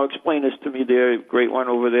now explain this to me there, great one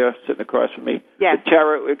over there sitting across from me. Yes. The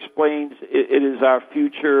tarot explains it is our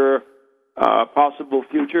future, possible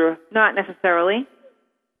future. Not necessarily.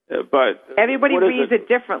 But everybody reads it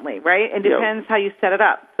differently, right? It depends how you set it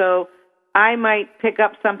up. So I might pick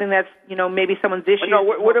up something that's, maybe someone's issue. No,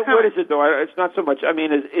 what is it, though? It's not so much. I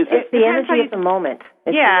mean, it's the energy of the moment.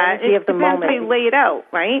 It's the energy of the moment. How you lay it out,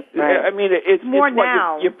 right? I mean, it's more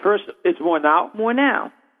now. It's more now? More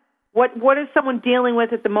now. What is someone dealing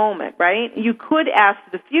with at the moment, right? You could ask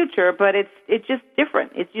the future, but it's just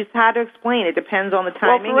different. It's just hard to explain. It depends on the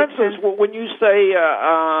timing. Well, for instance, when you say,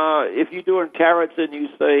 if you're doing tarots and you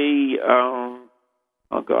say,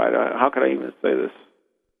 how could I even say this?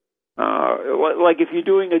 Like if you're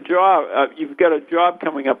doing a job, you've got a job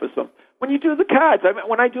coming up or something. When you do the cards,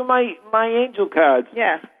 when I do my angel cards,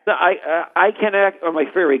 yes, I can act on my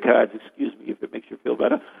fairy cards. Excuse me if it makes you feel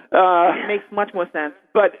better. It makes much more sense.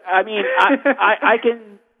 But I mean, I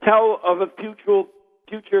can tell of a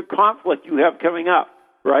future conflict you have coming up,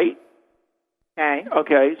 right? Okay.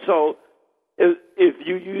 Okay. So if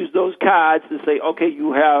you use those cards to say, okay,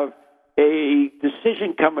 you have a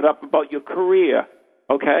decision coming up about your career,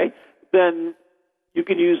 okay, then you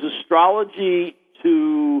can use astrology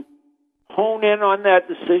to hone in on that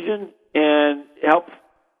decision and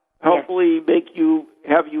hopefully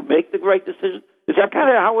have you make the right decision. Is that kind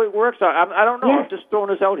of how it works? I don't know. Yes. I'm just throwing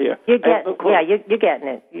this out here. You're getting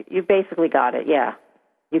it. You basically got it. Yeah,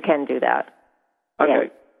 you can do that.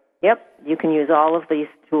 Okay. Yeah. Yep. You can use all of these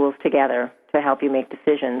tools together to help you make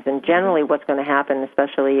decisions. And generally, what's going to happen,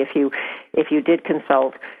 especially if you did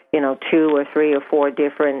consult, 2 or 3 or 4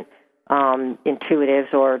 different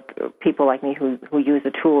intuitives or people like me who use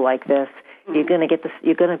a tool like this, you're going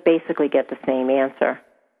to basically get the same answer.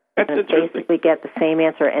 That's interesting. Basically get the same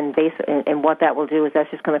answer, and what that will do is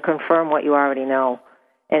that's just going to confirm what you already know,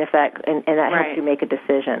 and that helps you make a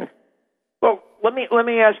decision. Well, let me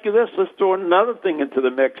ask you this. Let's throw another thing into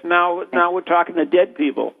the mix. Now we're talking to dead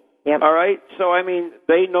people. Yep. All right. So I mean,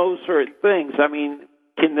 they know certain things. I mean,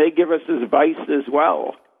 can they give us advice as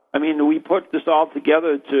well? I mean, we put this all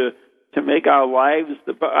together to make our lives.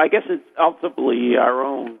 I guess it's ultimately our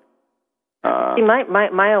own See,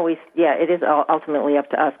 my always, it is ultimately up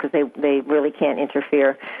to us because they really can't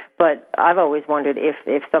interfere. But I've always wondered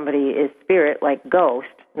if somebody is spirit, like ghost,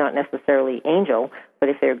 not necessarily angel, but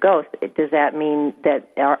if they're ghost, does that mean that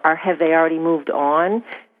have they already moved on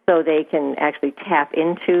so they can actually tap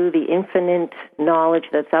into the infinite knowledge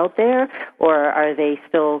that's out there, or are they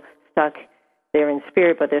still stuck? They're in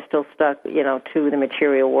spirit, but they're still stuck, to the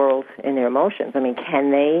material world in their emotions. I mean,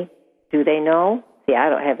 do they know? See, I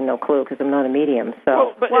don't have no clue because I'm not a medium.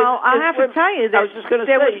 So, I have to tell you,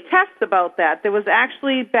 there was tests about that. There was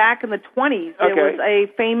actually back in the 20s, there was a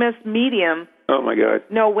famous medium. Oh my God!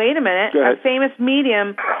 No, wait a minute. A famous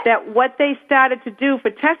medium that what they started to do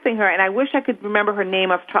for testing her, and I wish I could remember her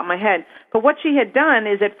name off the top of my head. But what she had done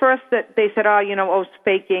is at first that they said, it's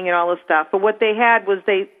faking and all this stuff. But what they had was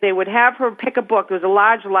they would have her pick a book. There was a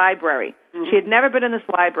large library. Mm-hmm. She had never been in this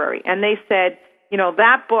library, and they said,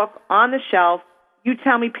 that book on the shelf. You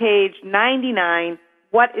tell me page 99,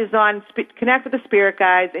 what is on, connect with the spirit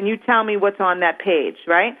guides, and you tell me what's on that page,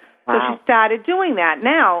 right? Wow. So she started doing that.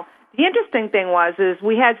 Now, the interesting thing is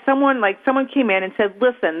we had someone came in and said,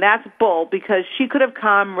 listen, that's bull, because she could have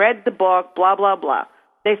come, read the book, blah, blah, blah.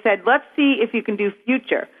 They said, let's see if you can do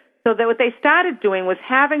future. So that what they started doing was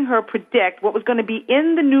having her predict what was going to be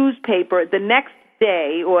in the newspaper the next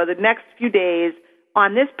day or the next few days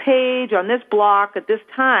on this page, on this block, at this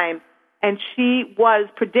time. And she was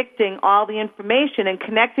predicting all the information and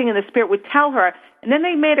connecting, and the spirit would tell her. And then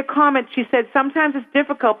they made a comment. She said, sometimes it's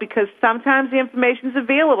difficult because sometimes the information is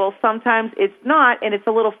available, sometimes it's not, and it's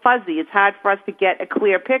a little fuzzy. It's hard for us to get a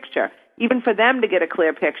clear picture, even for them to get a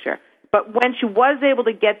clear picture. But when she was able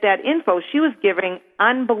to get that info, she was giving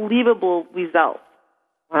unbelievable results.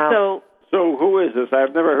 Wow. So who is this?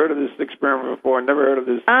 I've never heard of this experiment before. Never heard of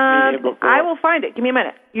this medium before. I will find it. Give me a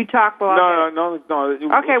minute. You talk about it. No.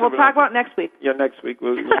 Okay, we'll talk about it next week. Yeah, next week.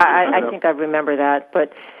 I think I remember that.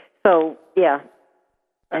 But,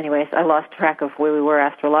 anyways, I lost track of where we were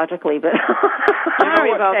astrologically. But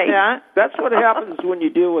sorry about that. That's what happens when you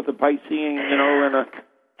deal with a Piscean, and a...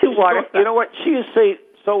 Two water. You know what? She is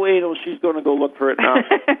so anal, she's going to go look for it now.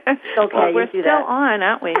 Okay, we're still on,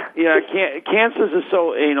 aren't we? Yeah, cancers are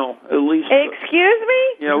so anal, at least. Excuse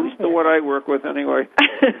me? Yeah, at least the what I work with, anyway.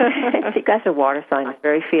 You guys are water signs,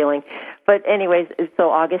 very feeling. But anyways,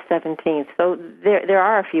 so August 17th. So there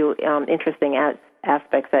are a few interesting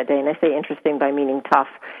aspects that day, and I say interesting by meaning tough.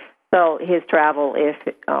 So his travel, if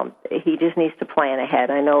he just needs to plan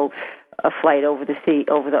ahead. I know a flight over the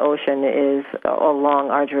ocean is a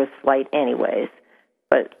long, arduous flight anyways.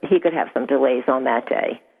 But he could have some delays on that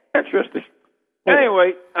day. Interesting.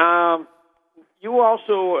 Anyway, you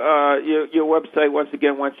also, your website, once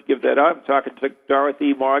again, why don't you give that up? I'm talking to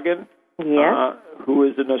Dorothy Morgan, who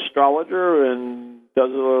is an astrologer and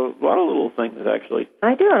does a lot of little things, actually.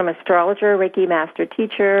 I do. I'm an astrologer, Reiki master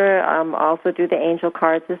teacher. I also do the angel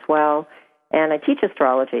cards as well. And I teach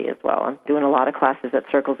astrology as well. I'm doing a lot of classes at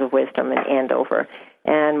Circles of Wisdom in Andover.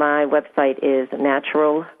 And my website is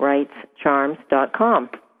naturalrightscharms.com.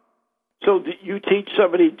 So do you teach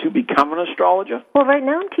somebody to become an astrologer? Well, right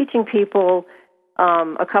now I'm teaching people,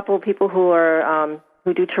 a couple of people who are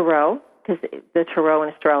who do tarot, because the tarot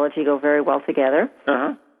and astrology go very well together.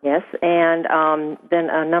 Uh-huh. Yes, and then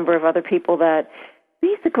a number of other people that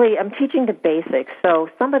basically I'm teaching the basics. So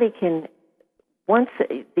somebody can,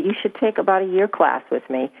 you should take about a year class with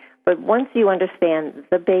me, but once you understand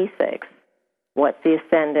the basics, what's the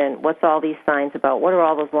ascendant, what's all these signs about, what are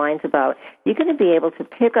all those lines about, you're going to be able to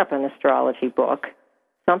pick up an astrology book,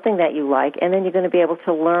 something that you like, and then you're going to be able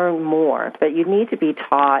to learn more. But you need to be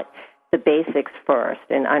taught the basics first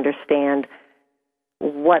and understand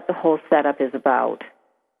what the whole setup is about.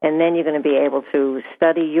 And then you're going to be able to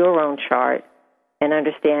study your own chart and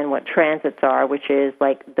understand what transits are, which is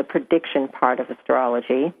like the prediction part of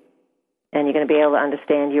astrology. And you're going to be able to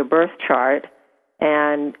understand your birth chart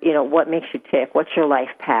and, what makes you tick, what's your life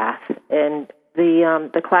path. And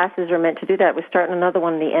the classes are meant to do that. We're starting another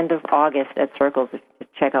one the end of August at Circles.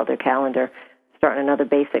 Check out their calendar. Starting another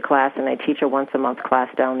basic class, and I teach a once-a-month class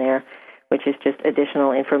down there, which is just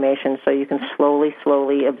additional information so you can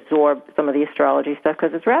slowly absorb some of the astrology stuff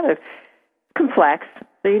because it's rather complex,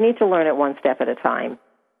 so you need to learn it one step at a time.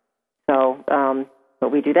 So,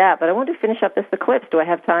 but we do that. But I want to finish up this eclipse. Do I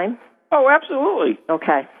have time? Oh, absolutely.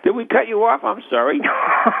 Okay. Did we cut you off? I'm sorry.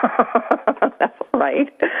 That's all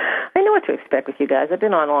right. I know what to expect with you guys. I've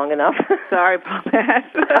been on long enough. Sorry about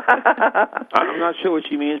that. I'm not sure what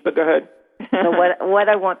she means, but go ahead. So what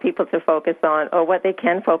I want people to focus on, or what they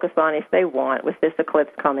can focus on if they want with this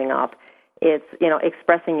eclipse coming up, it's,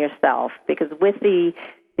 expressing yourself. Because with the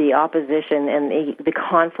the opposition and the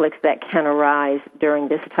conflicts that can arise during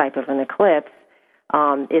this type of an eclipse.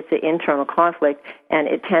 It's an internal conflict, and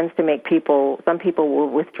it tends to make some people will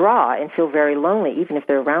withdraw and feel very lonely. Even if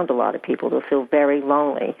they're around a lot of people, they'll feel very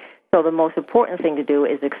lonely. So the most important thing to do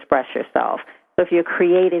is express yourself. So if you're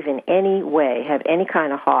creative in any way, have any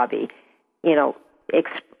kind of hobby,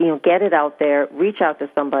 get it out there, reach out to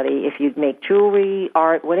somebody. If you make jewelry,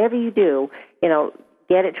 art, whatever you do,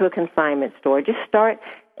 get it to a consignment store. Just start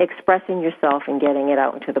expressing yourself and getting it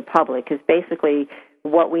out into the public, because basically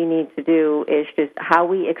what we need to do is just how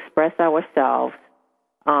we express ourselves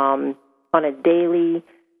on a daily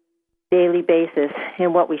basis,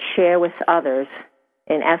 and what we share with others.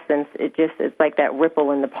 In essence, it's like that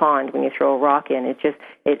ripple in the pond when you throw a rock in.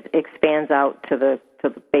 It expands out to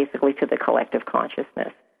basically the collective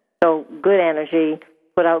consciousness. So good energy,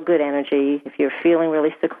 put out good energy. If you're feeling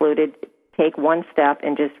really secluded, take one step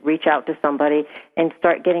and just reach out to somebody and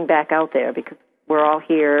start getting back out there, because we're all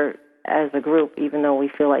here as a group, even though we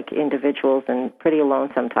feel like individuals and pretty alone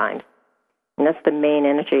sometimes. And that's the main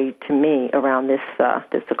energy to me around this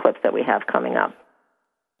eclipse that we have coming up.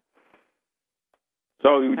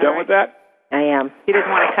 So you done with that? I am. He doesn't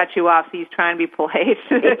want to cut you off, so he's trying to be polite.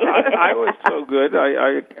 I was so good.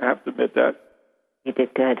 I have to admit that. You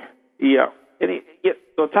did good. Yeah.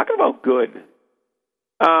 So talking about good,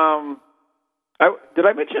 did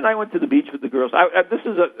I mention I went to the beach with the girls? This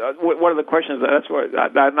is one of the questions. That's what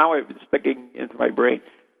now it's sticking into my brain.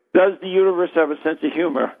 Does the universe have a sense of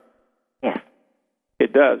humor? Yes.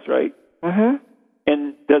 It does, right? Mm-hmm.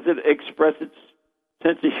 And does it express its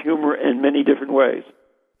sense of humor in many different ways?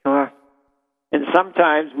 Sure. And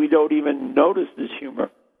sometimes we don't even notice this humor.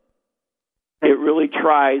 It really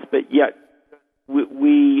tries, but yet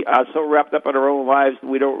we are so wrapped up in our own lives that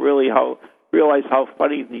we don't really realize how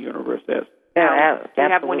funny the universe is. Yeah, do you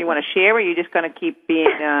have one you want to share, or are you just going to keep being,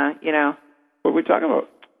 What are we talking about?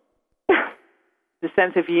 The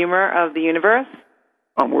sense of humor of the universe?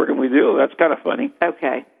 I'm working with you. That's kind of funny.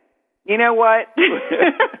 Okay. You know what?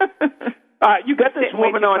 You got this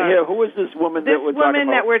woman on here. Who is this woman that we're talking about? This woman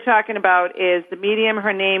that we're talking about is the medium.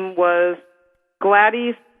 Her name was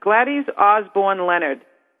Gladys Osborne Leonard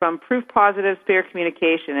from Proof Positive Spirit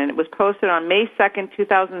Communication, and it was posted on May 2nd,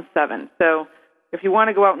 2007. So if you want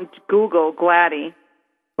to go out and Google Gladys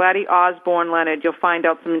Osborne Leonard, you'll find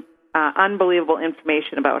out some unbelievable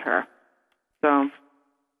information about her. So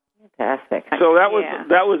fantastic. So that was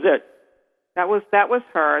it. That was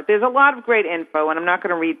her. There's a lot of great info, and I'm not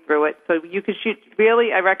going to read through it. So you could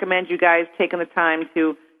I recommend you guys taking the time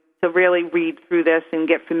to really read through this and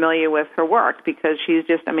get familiar with her work, because she's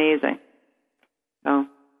just amazing. So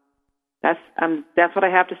that's what I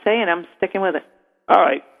have to say, and I'm sticking with it. All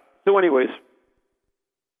right. So anyways.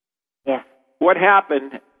 Yeah. What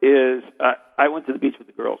happened is I went to the beach with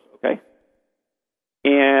the girls, okay?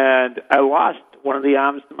 And I lost one of the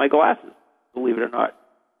arms to my glasses, believe it or not.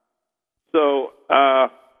 So I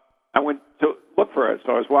went to look for it.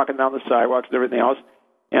 So I was walking down the sidewalks and everything else.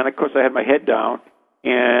 And, of course, I had my head down.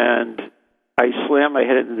 And I slammed my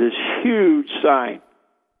head into this huge sign,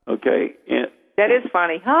 okay? And that is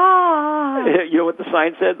funny. Ah. You know what the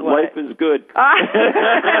sign said? What? Life is good.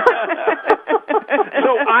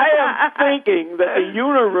 So I am thinking that the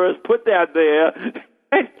universe put that there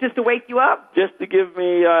just to wake you up, just to give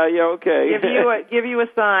me, okay, give you a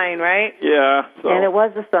sign, right? Yeah. So. And it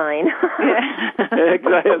was a sign.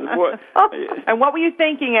 Exactly. And what were you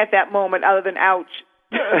thinking at that moment, other than ouch?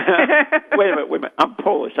 Wait a minute. I'm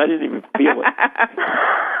Polish. I didn't even feel it.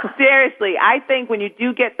 Seriously, I think when you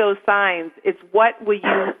do get those signs, it's what were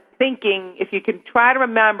you thinking? If you can try to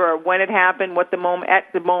remember when it happened, at the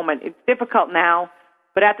moment. It's difficult now,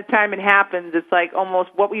 but at the time it happens, it's like almost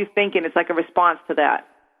what were you thinking? It's like a response to that.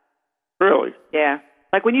 Really? Yeah.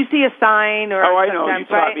 Like when you see a sign or... Oh, I know. You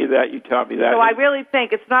taught me that. So I really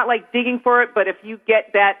think it's not like digging for it, but if you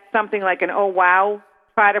get that something like an oh, wow,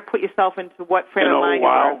 try to put yourself into what frame of mind you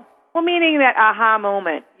are. Well, meaning that aha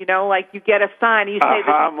moment, like you get a sign and you say...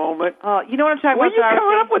 Aha moment? Oh, you know what I'm talking about? When are you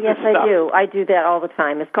coming up with yes, this stuff? I do. I do that all the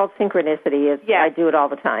time. It's called synchronicity. I do it all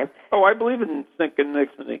the time. Oh, I believe in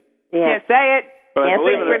synchronicity. Yeah. Can't say it. But I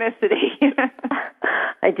believe synchronicity.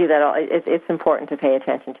 I do that all. It's important to pay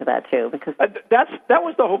attention to that too, because that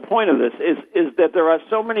was the whole point of this. Is that there are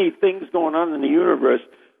so many things going on in the universe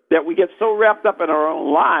that we get so wrapped up in our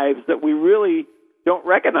own lives that we really don't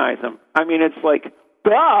recognize them. I mean, it's like,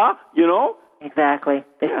 duh, Exactly.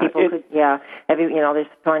 There's there's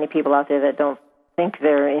so many people out there that don't think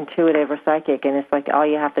they're intuitive or psychic, and it's like all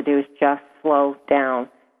you have to do is just slow down.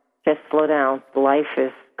 Just slow down. Life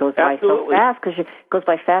goes by so fast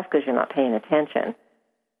because you're not paying attention.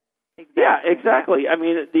 Exactly. Yeah, exactly. I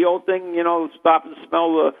mean, the old thing, stop and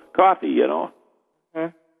smell the coffee, Mm-hmm.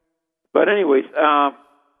 But anyways,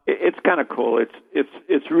 it's kind of cool.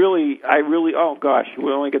 It's really, oh gosh,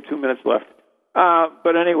 we only got 2 minutes left.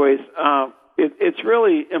 But anyways, it's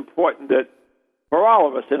really important that for all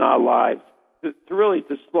of us in our lives to really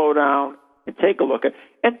slow down and take a look at,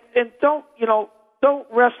 and don't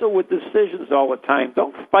wrestle with decisions all the time.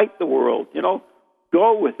 Don't fight the world.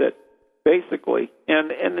 Go with it, basically,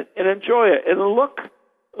 and enjoy it, and look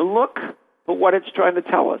for what it's trying to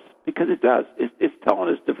tell us, because it does. It's telling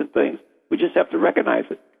us different things. We just have to recognize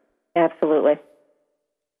it. Absolutely.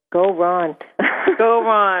 Go Ron. Go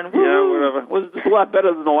Ron. Yeah, whatever. Well, it's a lot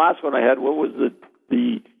better than the last one I had. What was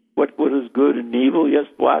what is good and evil? Yes,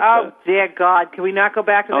 last. Oh dear God! Can we not go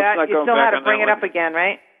back to that? You still had to bring it up again,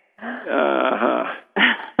 right?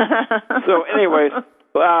 So, anyways,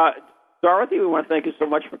 Dorothy, we want to thank you so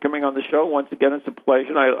much for coming on the show. Once again, it's a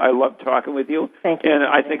pleasure. I love talking with you. Thank you. And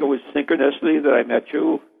I think it was synchronicity that I met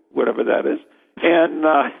you, whatever that is. And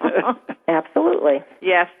absolutely.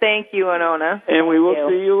 Yes, thank you, Anona. And we will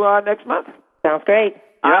see you next month. Sounds great.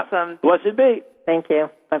 Awesome. Blessed be. Thank you.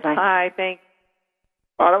 Bye-bye. Bye, thanks.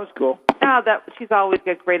 Oh, that was cool. Oh, she's always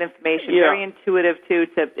got great information. Yeah. Very intuitive, too.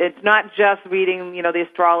 It's not just reading, the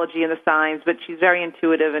astrology and the signs, but she's very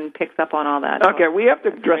intuitive and picks up on all that. Okay, we have to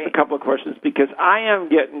address a couple of questions, because I am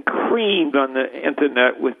getting creamed on the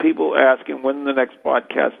Internet with people asking when the next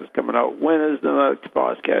podcast is coming out. When is the next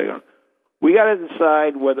podcast? We got to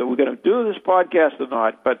decide whether we're going to do this podcast or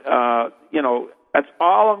not. But, that's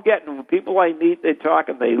all I'm getting. When people I meet, they talk,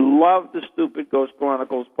 and they love the Stupid Ghost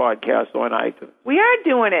Chronicles podcast on iTunes. We are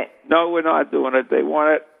doing it. No, we're not doing it. They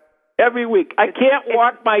want it every week. I can't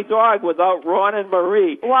walk my dog without Ron and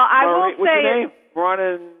Marie. Well, I will What's say... your name? Ron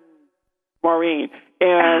and Maureen.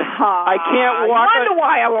 And I can't walk... I wonder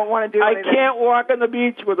why I won't want to do anything. I can't walk on the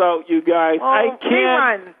beach without you guys. I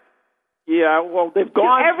can't... Rerun. Yeah, well, they've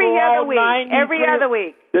gone every other week. Every other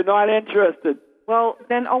week. They're not interested. Well,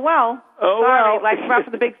 then, Oh, sorry, well. like rough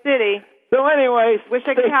in the big city. So anyways. Wish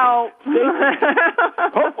I could help.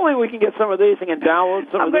 Hopefully we can get some of these and can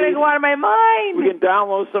download some of these. I'm going to go out of my mind. We can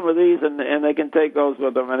download some of these, and they can take those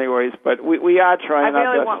with them anyways. But we are trying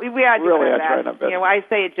our best. We are doing really our trying our best. best. I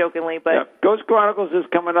say it jokingly, but... Yeah. Ghost Chronicles is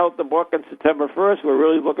coming out, the book, on September 1st. We're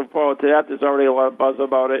really looking forward to that. There's already a lot of buzz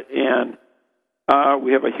about it. And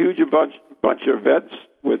we have a huge bunch of events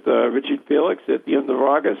with Richard Felix at the end of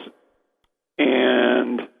August.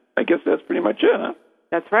 And I guess that's pretty much it, huh?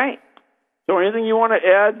 That's right. So anything you want to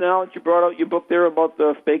add now that you brought out your book there about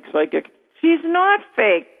the fake psychic? She's not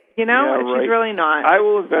fake, Yeah, right. She's really not. I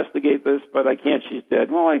will investigate this, but I can't. She's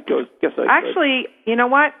dead. Well, I guess I could. Actually, you know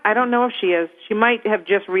what? I don't know if she is. She might have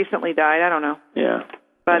just recently died. I don't know. Yeah.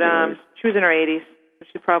 But she was in her 80s.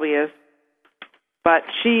 She probably is. But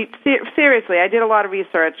seriously, I did a lot of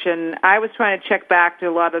research, and I was trying to check back to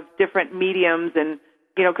a lot of different mediums, and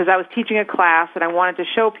because I was teaching a class, and I wanted to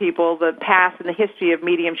show people the past and the history of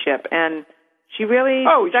mediumship, and she really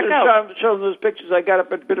stuck out. Show them those pictures I got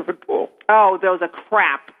up at Biddeford Pool. Oh, those are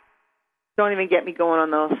crap. Don't even get me going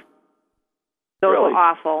on those. Those really?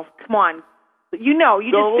 are awful. Come on. You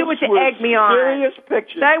just do it to egg me on. Serious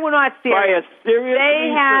pictures. They were not serious. By a serious They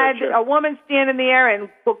had researcher. a woman standing there and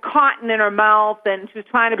put cotton in her mouth, and she was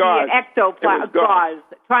trying to be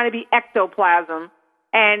trying to be ectoplasm.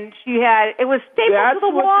 And it was stapled to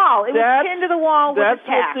the wall. It was pinned to the wall with a tack.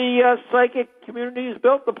 That's what the psychic community is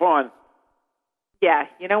built upon. Yeah,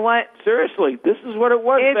 you know what? Seriously, this is what it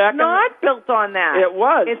was back It's not built on that. It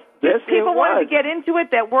was. It's just people wanted to get into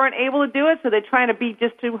it that weren't able to do it, so they're trying to be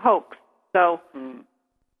just too hoax. So,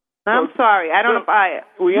 I'm sorry. I don't buy it.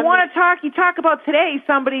 You want to talk? You talk about today,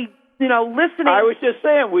 somebody, listening. I was just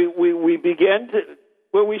saying, we began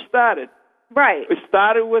where we started. Right. We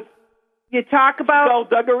started with you talk about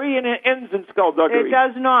skullduggery, and it ends in skullduggery. It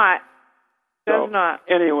does not. Does not.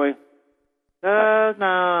 Anyway. Does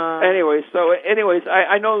not. Anyways,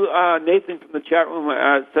 I know Nathan from the chat room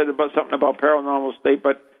said something about Paranormal State,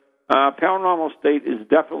 but Paranormal State is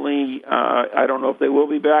definitely, I don't know if they will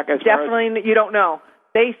be back. Definitely, you don't know.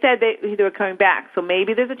 They said they were coming back, so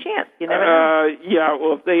maybe there's a chance. You never know. Yeah,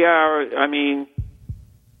 well, if they are, I mean,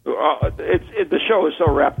 the show is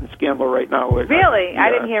so wrapped in scandal right now. Really?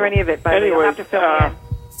 I didn't hear any of it, but you'll have to fill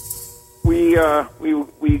me in.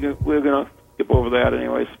 We're going to skip over that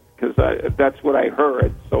anyways, because that's what I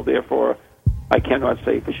heard, so therefore I cannot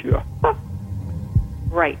say for sure.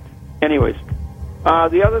 Right. Anyways.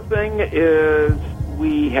 The other thing is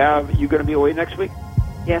you're going to be away next week?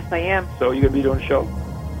 Yes, I am. So you're going to be doing a show?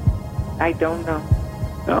 I don't know.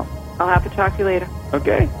 No? I'll have to talk to you later.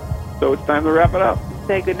 Okay. So it's time to wrap it up.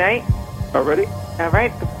 Say good night. Already? All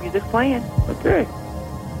right, the music's playing. Okay.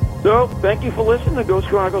 So, thank you for listening to Ghost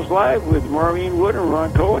Chronicles Live with Maureen Wood and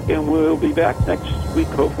Ron Kolick, and we'll be back next week,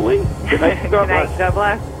 hopefully. Good night. God bless. Good night. God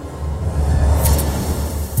bless.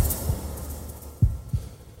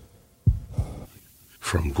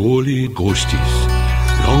 From gory ghosties,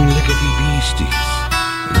 long-leggedy beasties,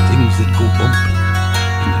 and things that go bumping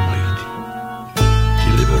in the